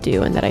still want to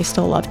do and that I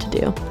still love to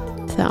do.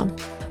 So,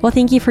 well,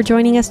 thank you for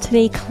joining us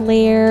today,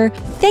 Claire.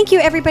 Thank you,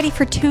 everybody,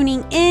 for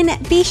tuning in.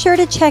 Be sure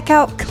to check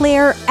out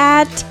Claire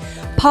at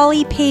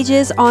Polly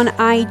Pages on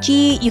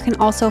IG. You can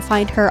also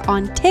find her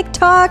on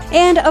TikTok.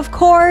 And of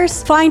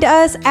course, find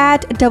us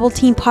at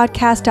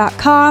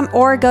doubleteenpodcast.com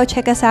or go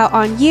check us out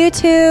on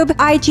YouTube,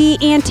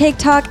 IG, and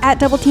TikTok at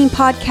Double Teen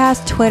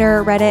Podcast,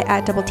 Twitter, Reddit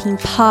at Double Teen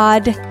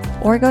Pod,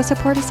 or go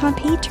support us on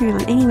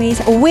Patreon.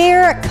 Anyways,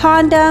 wear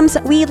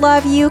condoms. We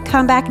love you.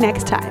 Come back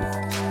next time.